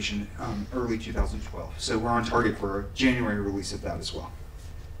application early 2012. So we're on target for a January release of that as well.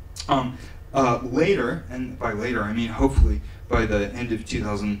 Later, and by later I mean hopefully by the end of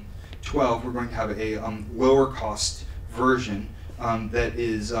 2012, we're going to have a lower cost version that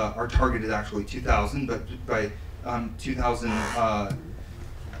is, our target is actually 2000, but by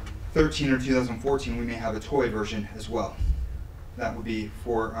 2013 or 2014, we may have a toy version as well. That would be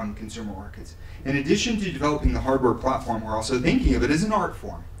for consumer markets. In addition to developing the hardware platform, we're also thinking of it as an art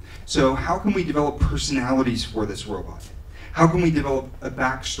form. So how can we develop personalities for this robot? How can we develop a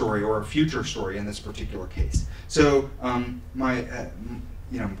backstory or a future story in this particular case? So my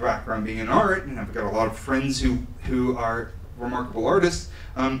background being in art, and I've got a lot of friends who are remarkable artists,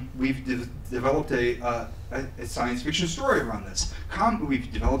 we've developed a science fiction story around this. We've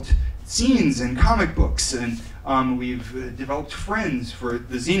developed scenes in comic books, and we've developed friends for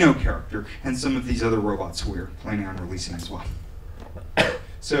the Xeno character and some of these other robots we're planning on releasing as well.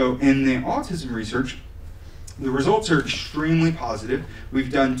 So in the autism research, the results are extremely positive.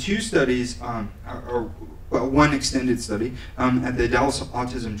 We've done 2 studies, one extended study at the Dallas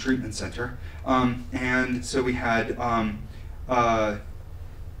Autism Treatment Center, and so we've had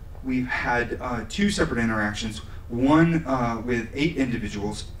 2 separate interactions, one with 8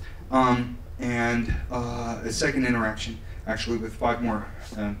 individuals, and a second interaction actually with 5 more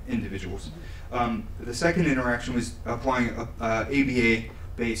individuals. The second interaction was applying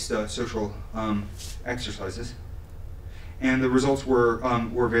ABA-based social exercises, and the results were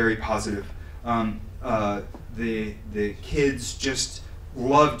very positive. The kids just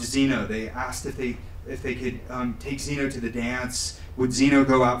loved Xeno. They asked if they could take Xeno to the dance. Would Xeno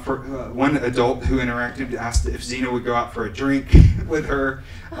go out for, one adult who interacted asked if Xeno would go out for a drink with her.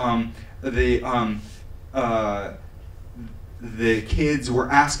 The kids were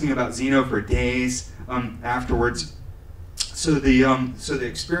asking about Xeno for days afterwards. So the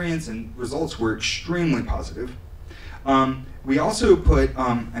experience and results were extremely positive. We also put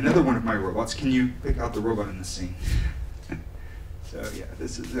another one of my robots. Can you pick out the robot in the scene? So yeah,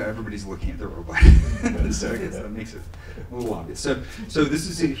 this is everybody's looking at the robot. So I guess that makes it a little obvious. So this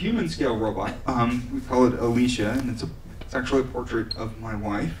is a human scale robot. We call it Alicia, and it's actually a portrait of my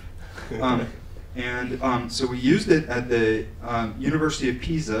wife. So we used it at the University of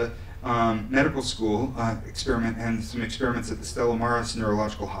Pisa medical school experiment and some experiments at the Stella Maris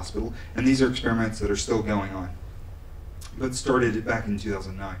Neurological Hospital, and these are experiments that are still going on, but started back in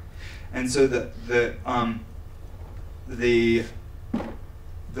 2009. And so the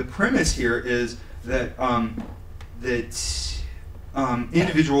premise here is that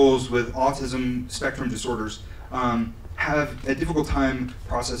individuals with autism spectrum disorders have a difficult time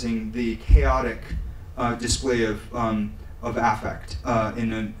processing the chaotic display of affect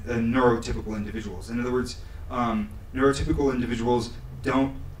in neurotypical individuals. In other words, neurotypical individuals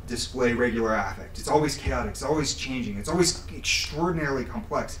don't display regular affect. It's always chaotic, it's always changing, it's always extraordinarily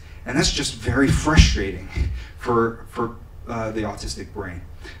complex, and that's just very frustrating for the autistic brain.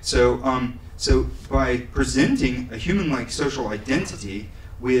 So, so by presenting a human-like social identity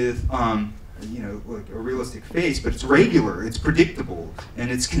with like a realistic face, but it's regular, it's predictable,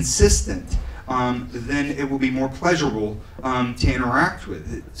 and it's consistent, then it will be more pleasurable to interact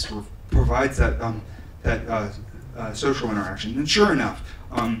with. It sort of provides that social interaction. And sure enough,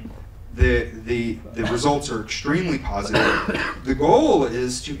 the results are extremely positive. The goal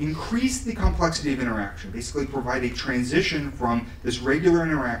is to increase the complexity of interaction, basically provide a transition from this regular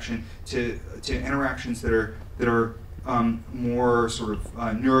interaction to interactions that are more sort of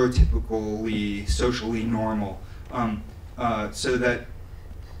neurotypically socially normal, so that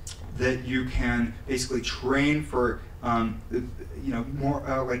you can basically train for more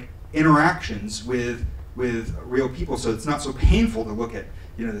like interactions with real people, so it's not so painful to look at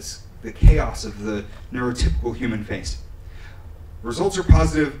the chaos of the neurotypical human face. Results are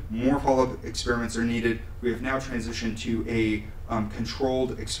positive, more follow-up experiments are needed. We have now transitioned to a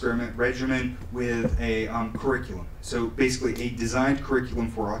controlled experiment regimen with a curriculum. So basically a designed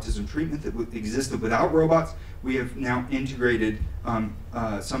curriculum for autism treatment that existed without robots. We have now integrated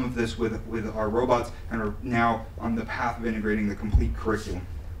some of this with our robots and are now on the path of integrating the complete curriculum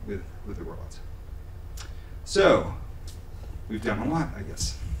with the robots. So we've done a lot, I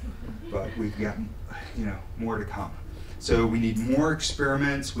guess, but we've got more to come. So we need more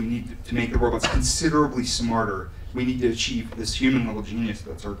experiments. We need to make the robots considerably smarter. We need to achieve this human level genius.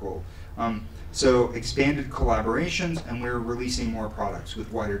 That's our goal. So expanded collaborations, and we're releasing more products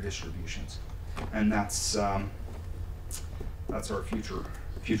with wider distributions, and that's our future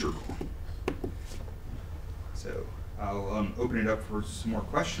goal. So I'll open it up for some more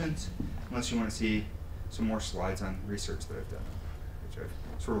questions, unless you want to see some more slides on research that I've done, which I've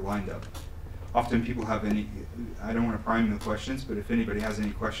sort of lined up. Often people have I don't want to prime the questions, but if anybody has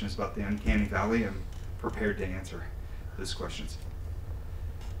any questions about the uncanny valley, I'm prepared to answer those questions.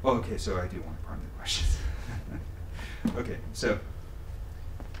 Oh, okay, so I do want to prime the questions. Okay, so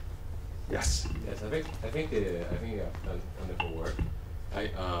yes. Yes, I think you have done wonderful work. I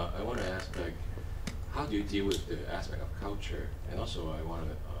want to ask, like, how do you deal with the aspect of culture, and also I want to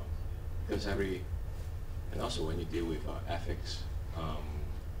because and also when you deal with ethics.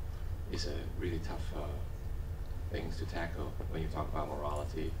 It's a really tough things to tackle when you talk about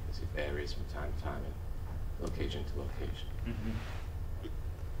morality, because it varies from time to time and location to location. Mm-hmm.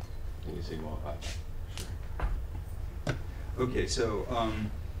 Can you say more about that? Sure. Okay, so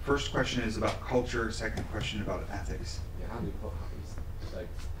first question is about culture. Second question about ethics. Yeah, how do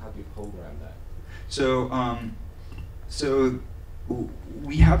you program that? So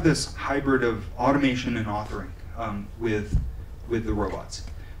we have this hybrid of automation and authoring with the robots,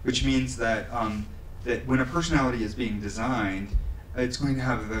 which means that that when a personality is being designed, it's going to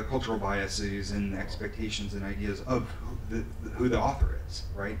have the cultural biases and expectations and ideas of who the author is,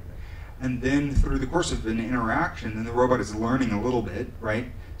 right? And then through the course of an interaction, then the robot is learning a little bit,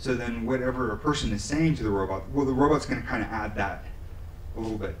 right? So then whatever a person is saying to the robot, well, the robot's going to kind of add that a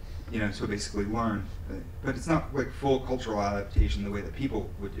little bit, so basically learn. But it's not like full cultural adaptation the way that people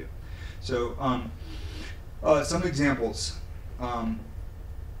would do. So some examples.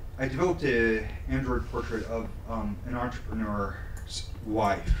 I developed an Android portrait of an entrepreneur's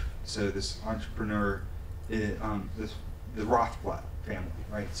wife. So this entrepreneur, the Rothblatt family,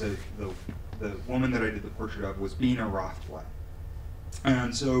 right? So the woman that I did the portrait of was Bina Rothblatt.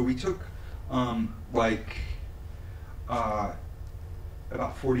 And so we took about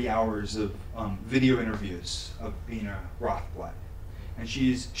 40 hours of video interviews of Bina Rothblatt. And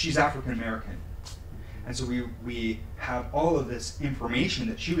she's African American. And so we have all of this information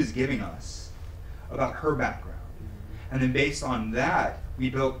that she was giving us about her background. And then based on that,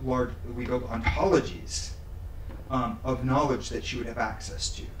 we built ontologies of knowledge that she would have access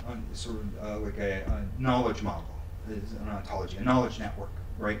to, sort of like a knowledge model is an ontology, a knowledge network,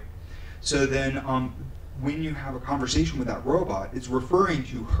 right? So then when you have a conversation with that robot, it's referring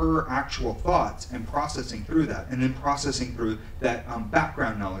to her actual thoughts and processing through that, and then processing through that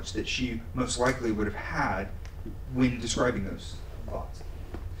background knowledge that she most likely would have had when describing those thoughts.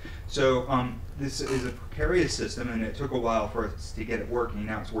 So this is a precarious system, and it took a while for us to get it working.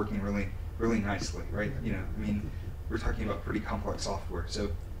 Now it's working really, really nicely, right? You know, I mean, we're talking about pretty complex software.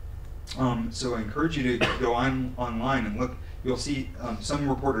 So, so I encourage you to go online and look. You'll see some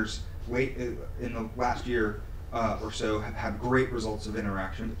reporters late in the last year or so have had great results of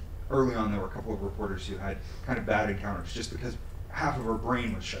interaction. Early on, there were a couple of reporters who had kind of bad encounters just because half of her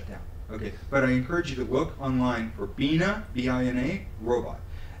brain was shut down. Okay, but I encourage you to look online for Bina, B-I-N-A, robot.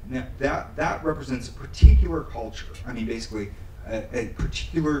 Now that represents a particular culture. I mean, basically a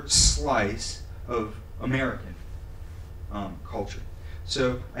particular slice of American culture.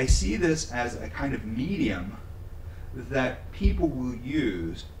 So I see this as a kind of medium that people will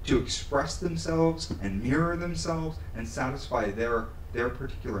use to express themselves and mirror themselves and satisfy their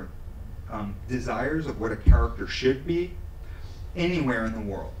particular desires of what a character should be anywhere in the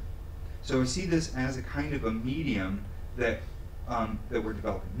world. So I see this as a kind of a medium that that we're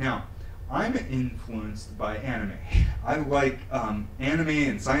developing. Now, I'm influenced by anime. I like anime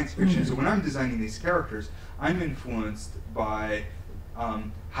and science fiction, so when I'm designing these characters, I'm influenced by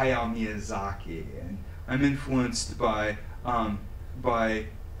Hayao Miyazaki, and I'm influenced by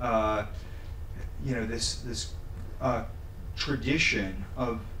you know, this tradition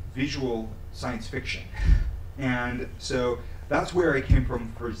of visual science fiction, and so that's where I came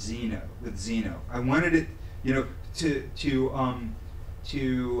from for Xeno. With Xeno, I wanted it, you know, to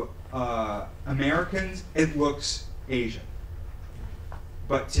Americans it looks Asian,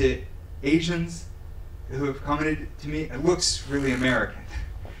 but to Asians who have commented to me, it looks really American.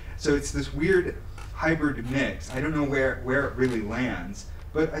 So it's this weird hybrid mix. I don't know where it really lands,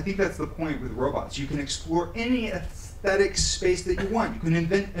 but I think that's the point with robots. You can explore any aesthetic space that you want. You can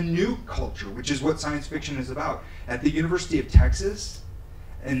invent a new culture, which is what science fiction is about. At the University of Texas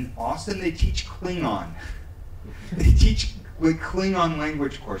in Austin, they teach Klingon. They teach like Klingon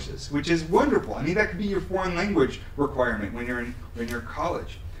language courses, which is wonderful. I mean, that could be your foreign language requirement when you're in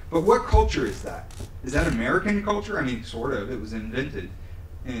college. But what culture is that? Is that American culture? I mean, sort of. It was invented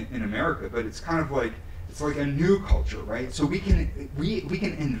in America, but it's kind of like, it's like a new culture, right? So we can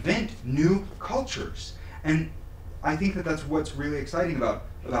invent new cultures, and I think that that's what's really exciting about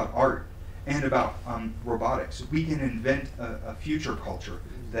art and about robotics. We can invent a future culture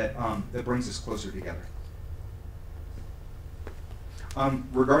that that brings us closer together.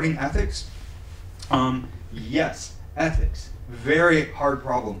 Regarding ethics, yes, ethics, very hard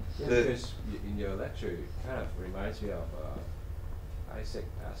problem. Yeah, because in your lecture, it kind of reminds me of Isaac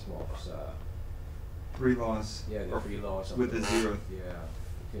Asimov's Three laws. Yeah, the three laws of with the zero. Yeah,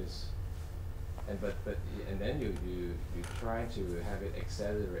 because and then you try to have it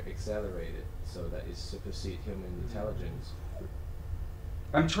accelerated so that it supersedes human intelligence.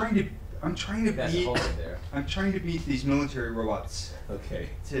 I'm trying to That's beat. There. I'm trying to beat these military robots. Okay.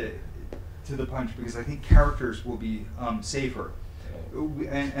 To the punch, because I think characters will be safer. Okay.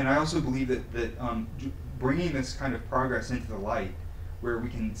 And I also believe that bringing this kind of progress into the light, where we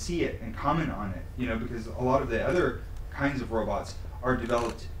can see it and comment on it, you know, because a lot of the other kinds of robots are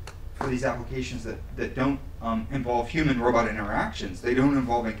developed for these applications that don't involve human-robot interactions. They don't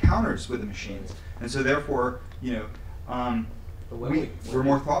involve encounters with the machines, and so therefore, you know, we're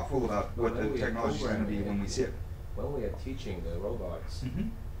more thoughtful about what the technology is going to be when we see it. When we are teaching the robots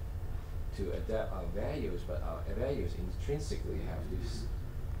to adapt our values, but our values intrinsically have this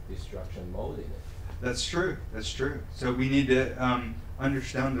destruction mode in it. That's true. That's true. So we need to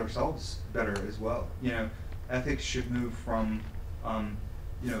understand ourselves better as well. You know, ethics should move from,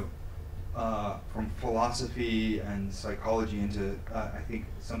 you know, from philosophy and psychology into, I think,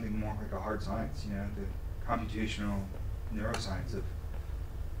 something more like a hard science. You know, the computational neuroscience of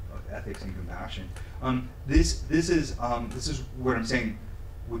ethics and compassion. This is what I'm saying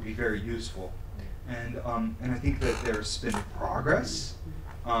would be very useful, and I think that there's been progress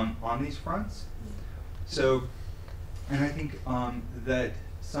on these fronts. So, and I think that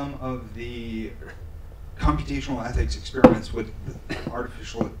some of the computational ethics experiments with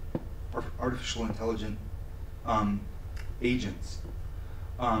artificial intelligent agents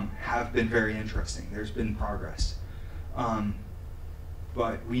have been very interesting. There's been progress,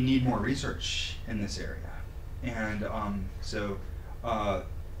 but we need more research in this area, and so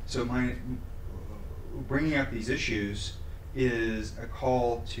my bringing up these issues is a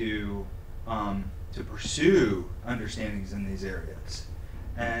call to pursue understandings in these areas,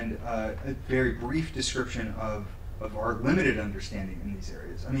 and a very brief description of of our limited understanding in these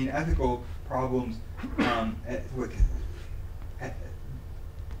areas. I mean, ethical problems,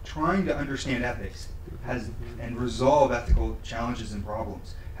 trying to understand ethics and resolve ethical challenges and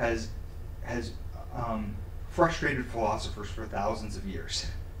problems has frustrated philosophers for thousands of years.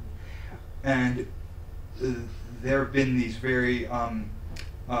 And there have been these very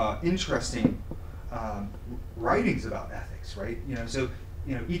interesting writings about ethics, right? So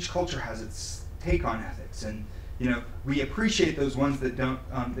each culture has its take on ethics, and we appreciate those ones that don't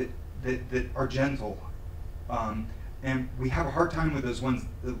that are gentle, and we have a hard time with those ones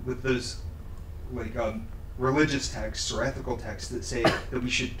with those like religious texts or ethical texts that say that we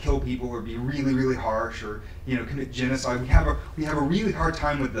should kill people or be really, really harsh or commit genocide. We have a really hard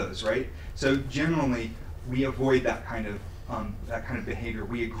time with those, right? So generally, we avoid that kind of behavior.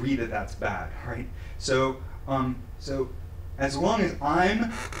 We agree that that's bad, right? So so as long as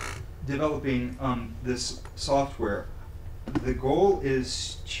I'm developing this software, the goal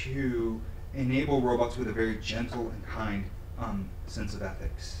is to enable robots with a very gentle and kind sense of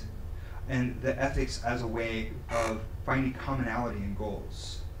ethics. And the ethics as a way of finding commonality in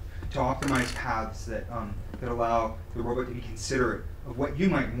goals, to optimize paths that allow the robot to be considerate of what you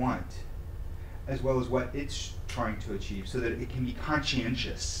might want, as well as what it's trying to achieve, so that it can be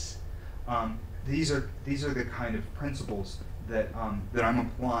conscientious. These are the kind of principles that I'm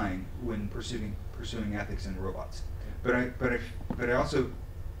applying when pursuing ethics in robots. But I also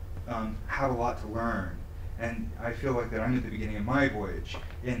have a lot to learn. And I feel like that I'm at the beginning of my voyage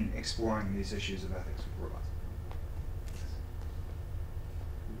in exploring these issues of ethics with robots.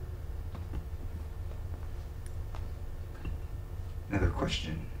 Another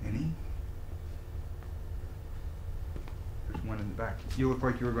question? Any? There's one in the back. You look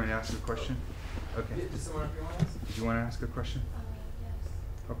like you were going to ask a question. Okay. Did someone up here want to ask? Did you want to ask a question? Yes.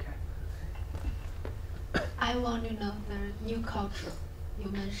 Okay. I want to know the new culture.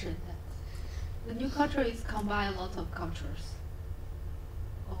 You mentioned that. The new culture is combine a lot of cultures,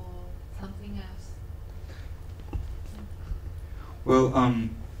 or something else. Well,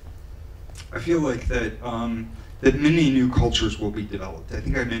 I feel like that that many new cultures will be developed. I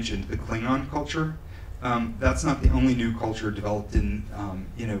think I mentioned the Klingon culture. That's not the only new culture developed in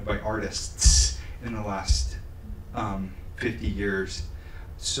by artists in the last 50 years.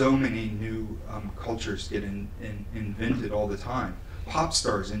 So many new cultures get invented all the time. Pop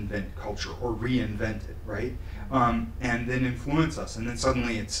stars invent culture or reinvent it, right? And then influence us, and then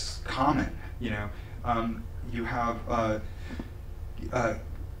suddenly it's common. You have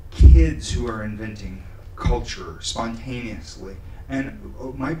kids who are inventing culture spontaneously, and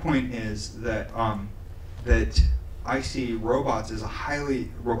my point is that that I see robots as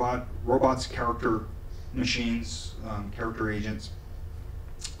robots, character machines, character agents,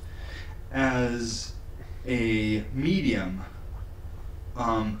 as a medium.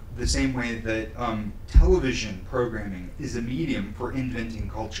 The same way that television programming is a medium for inventing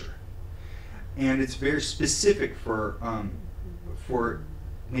culture, and it's very specific for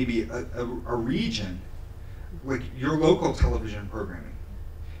maybe a region. Like your local television programming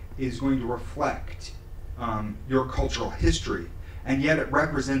is going to reflect your cultural history, and yet it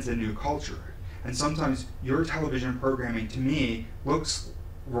represents a new culture. And sometimes your television programming, to me,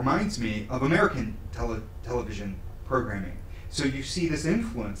 reminds me of American television programming. So you see this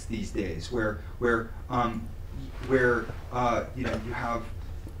influence these days, where you have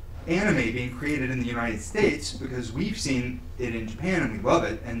anime being created in the United States because we've seen it in Japan and we love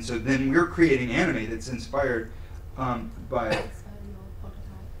it, and so then we're creating anime that's inspired by.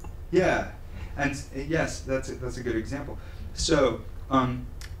 Yeah, and yes, that's a good example. So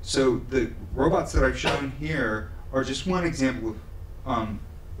so the robots that I've shown here are just one example of.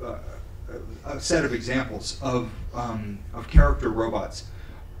 A set of examples of character robots,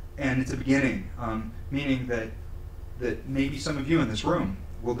 and it's a beginning, meaning that maybe some of you in this room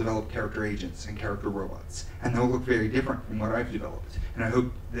will develop character agents and character robots, and they'll look very different from what I've developed. And I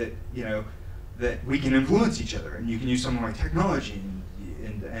hope that that we can influence each other, and you can use some of my technology,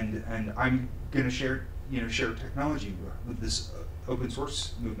 and I'm going to share technology with this open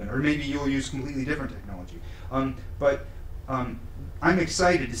source movement, or maybe you'll use completely different technology, but. I'm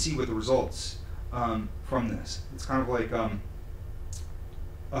excited to see what the results from this. It's kind of like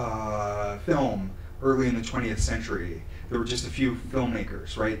film early in the 20th century. There were just a few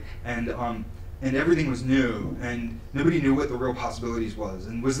filmmakers, right? And everything was new, and nobody knew what the real possibilities was.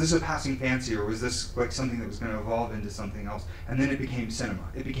 And was this a passing fancy, or was this like something that was going to evolve into something else? And then it became cinema.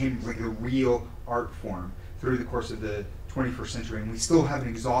 It became like a real art form through the course of the 21st century, and we still haven't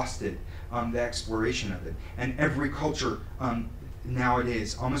exhausted the exploration of it. And every culture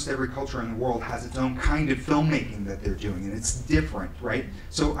nowadays, almost every culture in the world has its own kind of filmmaking that they're doing, and it's different, right?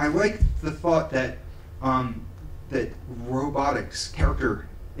 So I like the thought that that robotics,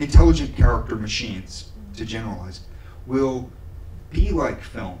 intelligent character machines, to generalize, will be like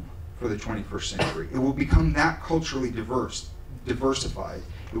film for the 21st century. It will become that culturally diversified.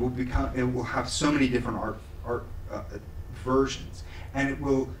 It will have so many different art versions, and it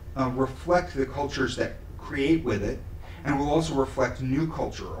will reflect the cultures that create with it, and will also reflect new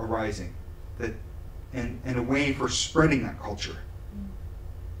culture arising, and a way for spreading that culture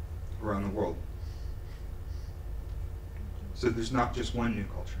around the world. So there's not just one new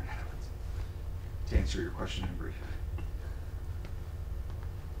culture, in other words, to answer your question in brief.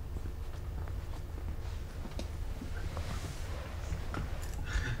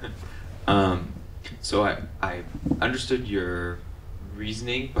 So I understood your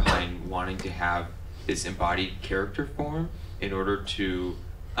reasoning behind wanting to have this embodied character form in order to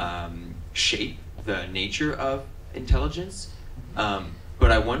shape the nature of intelligence.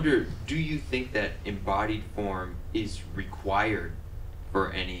 But I wonder, do you think that embodied form is required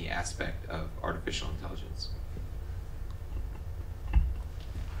for any aspect of artificial intelligence?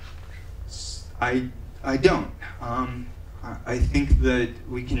 I don't. I think that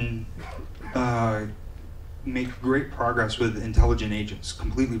we can make great progress with intelligent agents,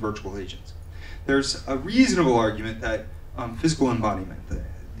 completely virtual agents. There's a reasonable argument that physical embodiment,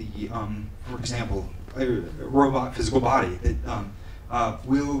 for example, a robot physical body, that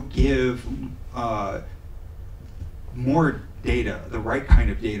will give more data, the right kind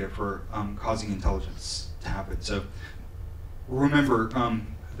of data for causing intelligence to happen. So remember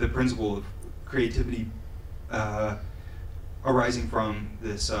the principle of creativity arising from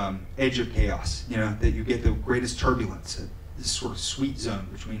this edge of chaos, that you get the greatest turbulence, this sort of sweet zone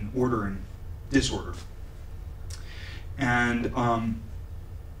between order and disorder. And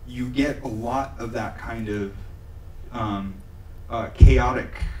you get a lot of that kind of chaotic,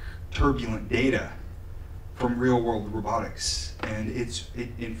 turbulent data from real-world robotics, and it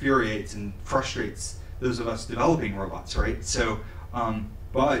infuriates and frustrates those of us developing robots, right? So,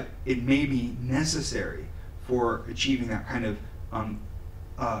 but it may be necessary for achieving that kind of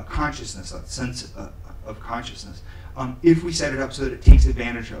consciousness, that sense of consciousness, if we set it up so that it takes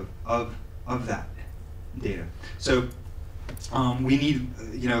advantage of that data. So we need,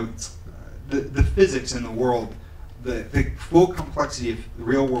 the physics in the world, the full complexity of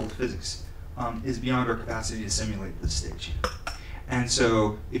real world physics is beyond our capacity to simulate at this stage. And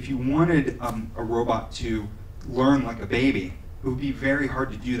so if you wanted a robot to learn like a baby, it would be very hard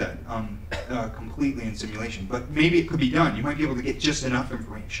to do that completely in simulation, but maybe it could be done. You might be able to get just enough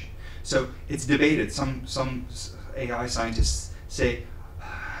information. So it's debated. Some AI scientists say,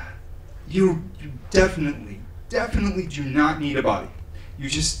 you definitely do not need a body. You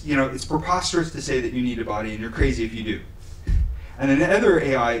just, it's preposterous to say that you need a body, and you're crazy if you do. And then other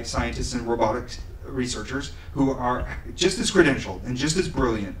AI scientists and robotics researchers who are just as credentialed and just as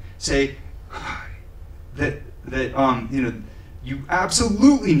brilliant say that you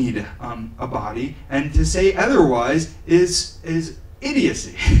absolutely need a body, and to say otherwise is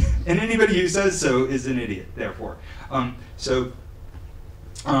idiocy. And anybody who says so is an idiot, therefore. But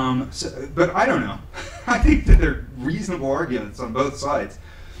I don't know. I think that there are reasonable arguments on both sides.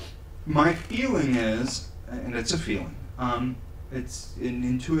 My feeling is, and it's a feeling, it's an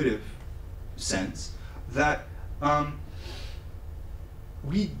intuitive sense, that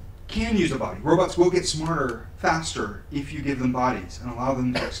we can use a body. Robots will get smarter faster if you give them bodies and allow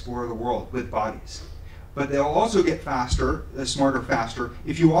them to explore the world with bodies. But they'll also get smarter faster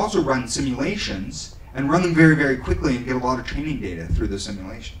if you also run simulations and run them very, very quickly and get a lot of training data through the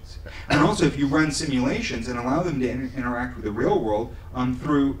simulations. And also if you run simulations and allow them to interact with the real world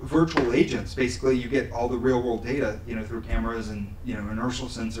through virtual agents, basically you get all the real world data through cameras and inertial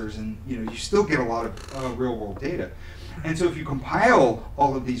sensors, and you still get a lot of real world data. And so if you compile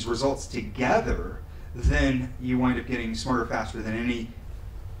all of these results together, then you wind up getting smarter faster than any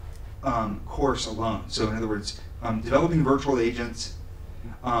course alone. So in other words, developing virtual agents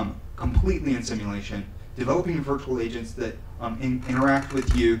completely in simulation, developing virtual agents that interact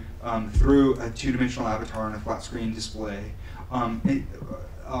with you through a two-dimensional avatar on a flat screen display,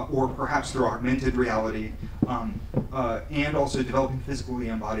 or perhaps through augmented reality, and also developing physically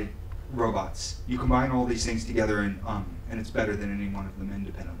embodied robots. You combine all these things together, and it's better than any one of them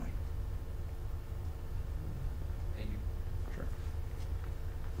independently. Thank you.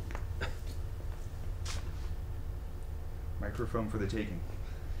 Sure. Microphone for the taking.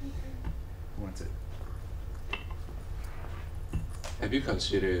 Who wants it? Have you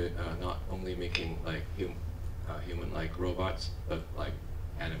considered not only making human-like robots, but like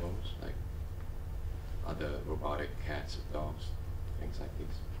animals, like other robotic cats or dogs, things like these?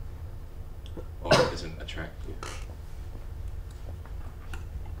 Or it doesn't attract you?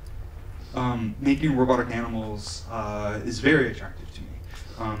 Making robotic animals is very attractive to me.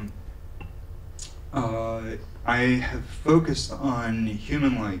 I have focused on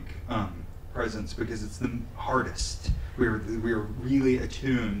human-like presence because it's the hardest. We're really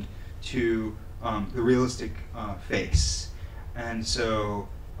attuned to the realistic face, and so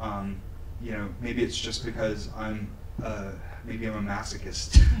maybe it's just because maybe I'm a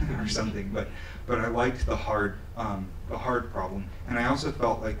masochist or something, but I liked the hard problem, and I also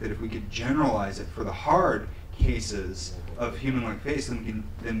felt like that if we could generalize it for the hard cases of human-like face,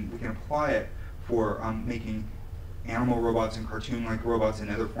 then we can apply it for making animal robots and cartoon-like robots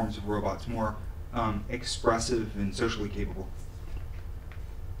and other forms of robots more expressive and socially capable.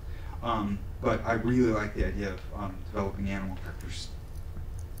 But I really like the idea of developing animal characters.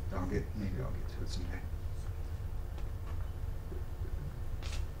 Maybe I'll get to it someday.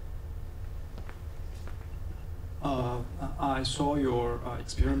 I saw your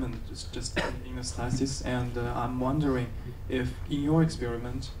experiment just in the slides, and I'm wondering if in your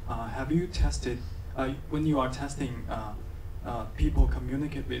experiment, have you tested, when you are testing people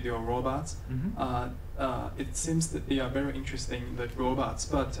communicate with your robots, it seems that they are very interested in the robots,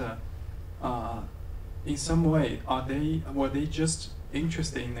 but in some way, were they just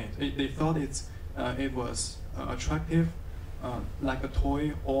interested in it? They thought it was attractive, like a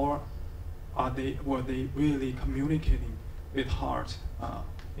toy, or were they really communicating with heart,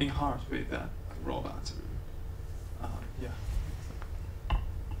 in heart with that robot?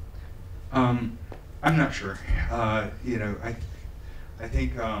 I'm not sure. I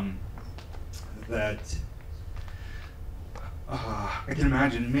think that I can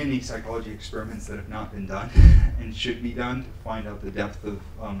imagine many psychology experiments that have not been done and should be done to find out the depth of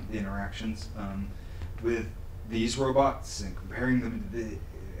the interactions with these robots and comparing them to the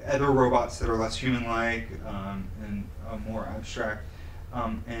other robots that are less human-like and more abstract,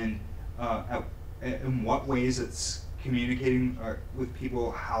 and in what ways it's communicating with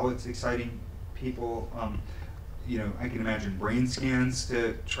people, how it's exciting people. I can imagine brain scans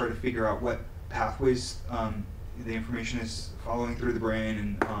to try to figure out what pathways the information is following through the brain,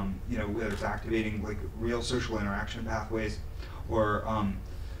 and whether it's activating like real social interaction pathways, or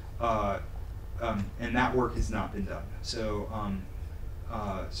and that work has not been done. So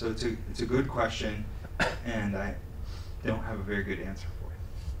it's a good question, and I don't have a very good answer for it.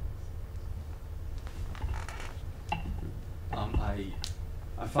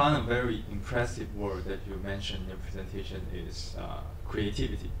 I found a very impressive word that you mentioned in your presentation is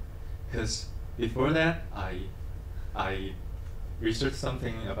creativity, because before that I researched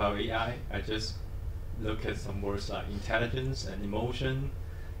something about AI. I just look at some words like intelligence and emotion,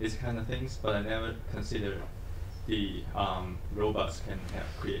 these kind of things, but I never considered the robots can have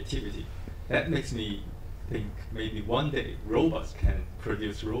creativity. That makes me think maybe one day robots can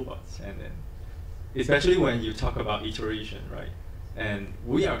produce robots, and then, especially when you talk about iteration, right? And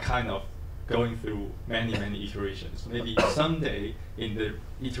we are kind of going through many iterations. Maybe someday in the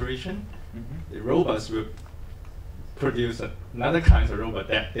iteration, the robots will produce another kind of robot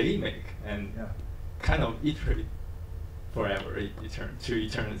that they make, and kind of iterate forever, to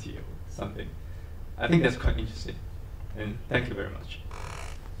eternity or something. I think that's quite interesting, and thank you very much.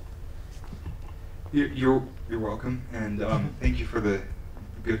 You're welcome, and thank you for the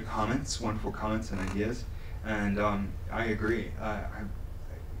good comments, wonderful comments and ideas. And I agree.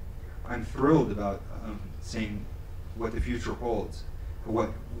 I'm thrilled about seeing what the future holds.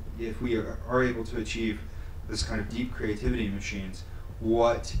 What if we are able to achieve this kind of deep creativity machines?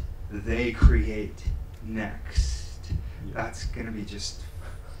 What they create next? Yeah. That's going to be just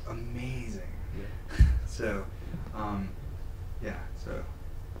amazing. Yeah. So, so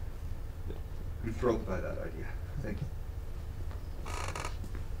I'm thrilled by that idea. Thank you.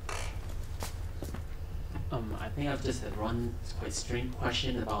 I think I've just had one quite strange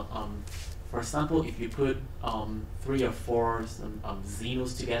question about, for example, if you put 3 or 4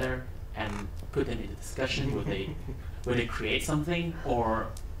 Xenos together and put them into discussion, will they create something, or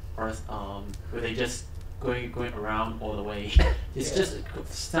will they just going around all the way? It just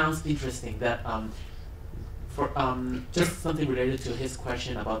sounds interesting that for just something related to his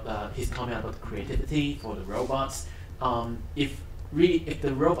question about his comment about creativity for the robots. If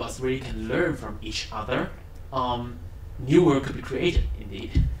the robots really can learn from each other, new work could be created,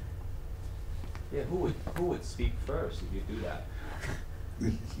 indeed. Yeah, who would speak first if you do that?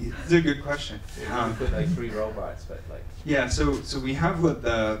 It's a good question. You put like 3 robots, but like. Yeah, so we have let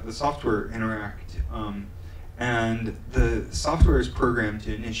the software interact, and the software is programmed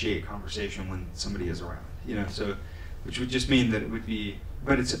to initiate conversation when somebody is around. So which would just mean that it would be,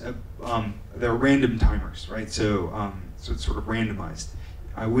 but it's they're random timers, right? So so it's sort of randomized.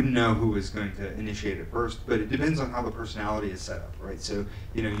 I wouldn't know who was going to initiate it first, but it depends on how the personality is set up, right? So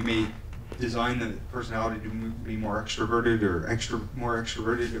you may design the personality to be more extroverted or more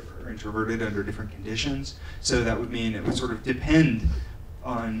extroverted or introverted under different conditions. So that would mean it would sort of depend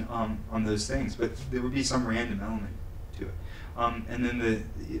on those things, but there would be some random element to it. And then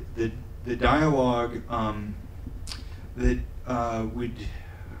the dialogue that would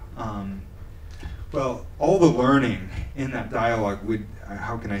well, all the learning in that dialogue would,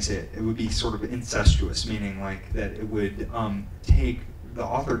 how can I say it? It would be sort of incestuous, meaning like that it would take the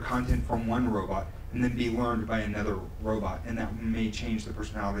authored content from one robot and then be learned by another robot, and that may change the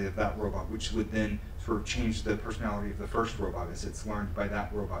personality of that robot, which would then sort of change the personality of the first robot as it's learned by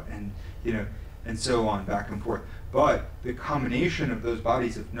that robot, and and so on, back and forth. But the combination of those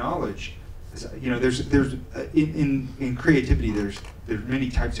bodies of knowledge, there's in creativity, there's many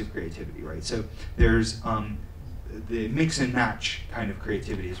types of creativity, right? So there's the mix and match kind of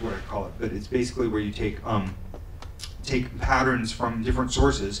creativity is what I call it, but it's basically where you take patterns from different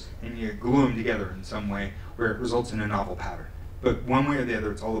sources and you glue them together in some way where it results in a novel pattern. But one way or the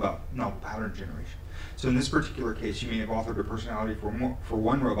other, it's all about novel pattern generation. So in this particular case, you may have authored a personality for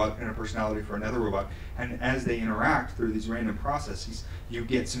one robot and a personality for another robot, and as they interact through these random processes, you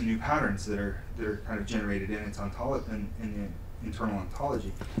get some new patterns that are kind of generated in its in the internal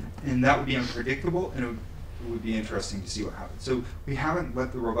ontology, and that would be unpredictable, and it would be interesting to see what happens. So we haven't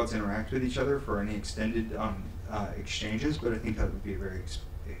let the robots interact with each other for any extended exchanges, but I think that would be a very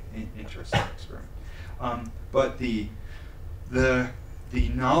interesting experiment. But the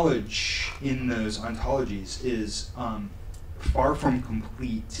knowledge in those ontologies is far from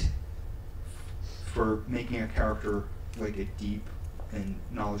complete for making a character like a deep and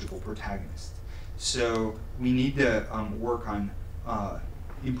knowledgeable protagonist. So we need to work on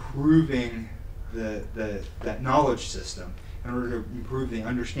improving that knowledge system in order to improve the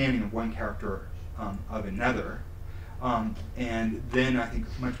understanding of one character of another. And then I think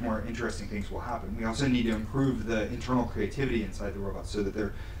much more interesting things will happen. We also need to improve the internal creativity inside the robots so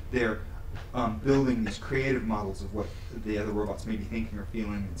that they're building these creative models of what the other robots may be thinking or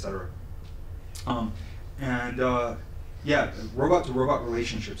feeling, etc. Yeah, robot-to-robot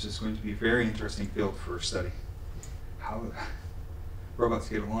relationships is going to be a very interesting field for study. How robots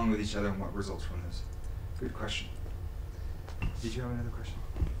get along with each other and what results from this. Good question. Did you have another question?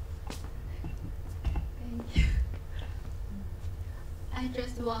 Thank you. I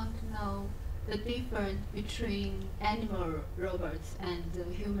just want to know the difference between animal robots and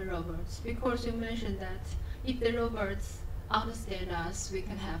human robots, because you mentioned that if the robots understand us, we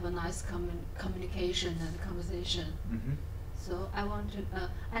can have a nice communication and conversation. Mm-hmm. So I want to,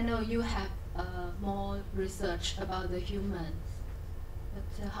 I know you have more research about the humans,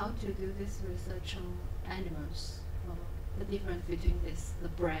 but how to do this research on animals? The difference between the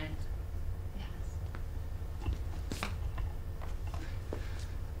brand.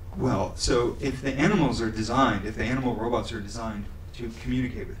 Well, so if the animal robots are designed to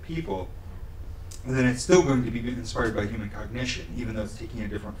communicate with people, then it's still going to be inspired by human cognition, even though it's taking a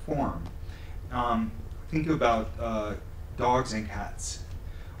different form. Think about dogs and cats,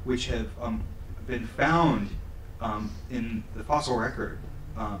 which have been found in the fossil record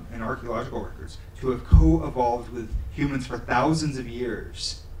and archaeological records to have co-evolved with humans for thousands of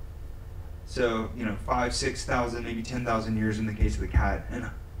years. So, 5,000, 6,000, maybe 10,000 years in the case of the cat, and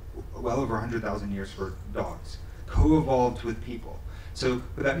well over 100,000 years for dogs, co-evolved with people. So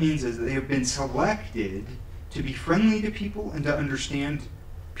what that means is that they have been selected to be friendly to people and to understand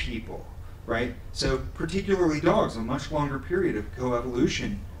people, right? So particularly dogs, a much longer period of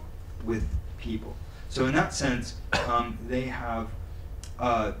coevolution with people. So in that sense, they have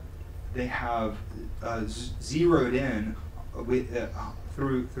zeroed in with,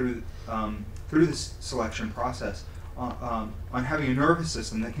 through this selection process on having a nervous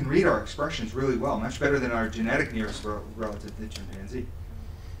system that can read our expressions really well, much better than our genetic nearest relative, the chimpanzee.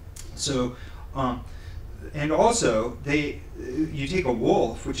 So, and also, you take a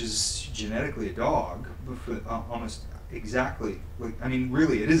wolf, which is genetically a dog, almost exactly, I mean,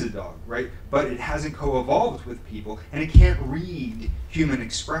 really, it is a dog, right? But it hasn't co-evolved with people, and it can't read human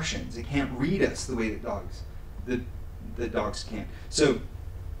expressions. It can't read us the way that dogs can. So,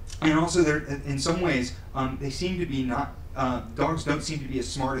 and also, in some ways, they seem to be dogs don't seem to be as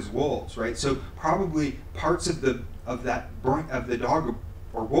smart as wolves, right? So probably parts of the dog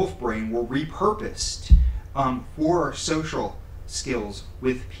or wolf brain were repurposed for social skills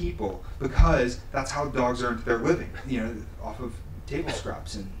with people because that's how dogs earned their living, off of table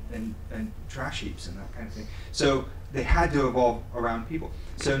scraps and trash heaps and that kind of thing. So they had to evolve around people.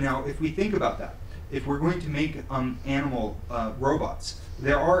 So now if we think about that, if we're going to make animal robots,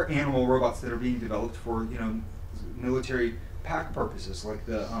 there are animal robots that are being developed for military pack purposes, like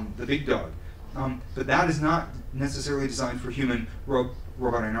the big dog. But that is not necessarily designed for human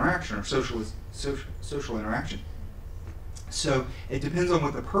robot interaction or social interaction. So it depends on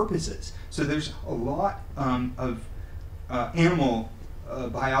what the purpose is. So there's a lot of animal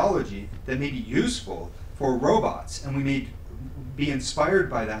biology that may be useful for robots, and we may be inspired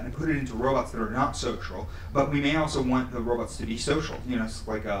by that and put it into robots that are not social, but we may also want the robots to be social. It's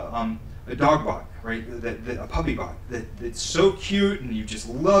like a dog bot, right? A puppy bot that's so cute and you just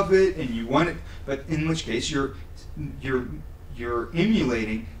love it and you want it, but in which case you're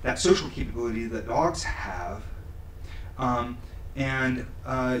emulating that social capability that dogs have, and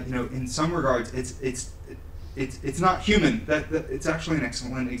in some regards it's not human. It's actually an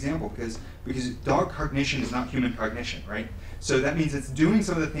excellent example because dog cognition is not human cognition, right? So that means it's doing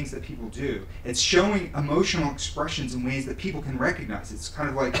some of the things that people do. It's showing emotional expressions in ways that people can recognize. It's kind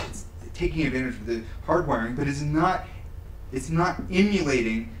of like it's taking advantage of the hardwiring, but it's not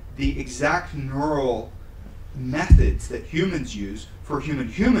emulating the exact neural methods that humans use for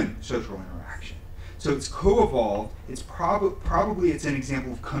human-human social interaction. So it's co-evolved. It's probably it's an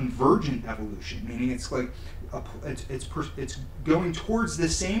example of convergent evolution, meaning it's like it's going towards the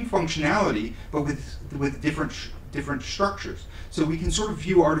same functionality, but with different structures. So we can sort of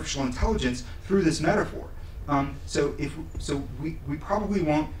view artificial intelligence through this metaphor. So we probably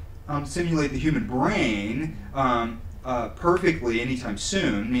won't simulate the human brain perfectly anytime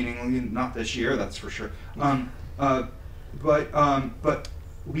soon, meaning not this year, that's for sure. But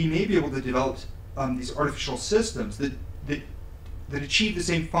we may be able to develop these artificial systems that achieve the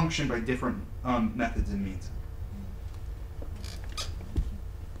same function by different methods and means.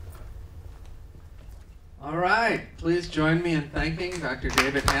 All right, please join me in thanking Dr.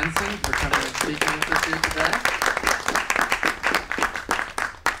 David Hanson for coming and speaking with us here today.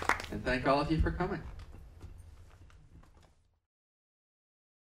 And thank all of you for coming.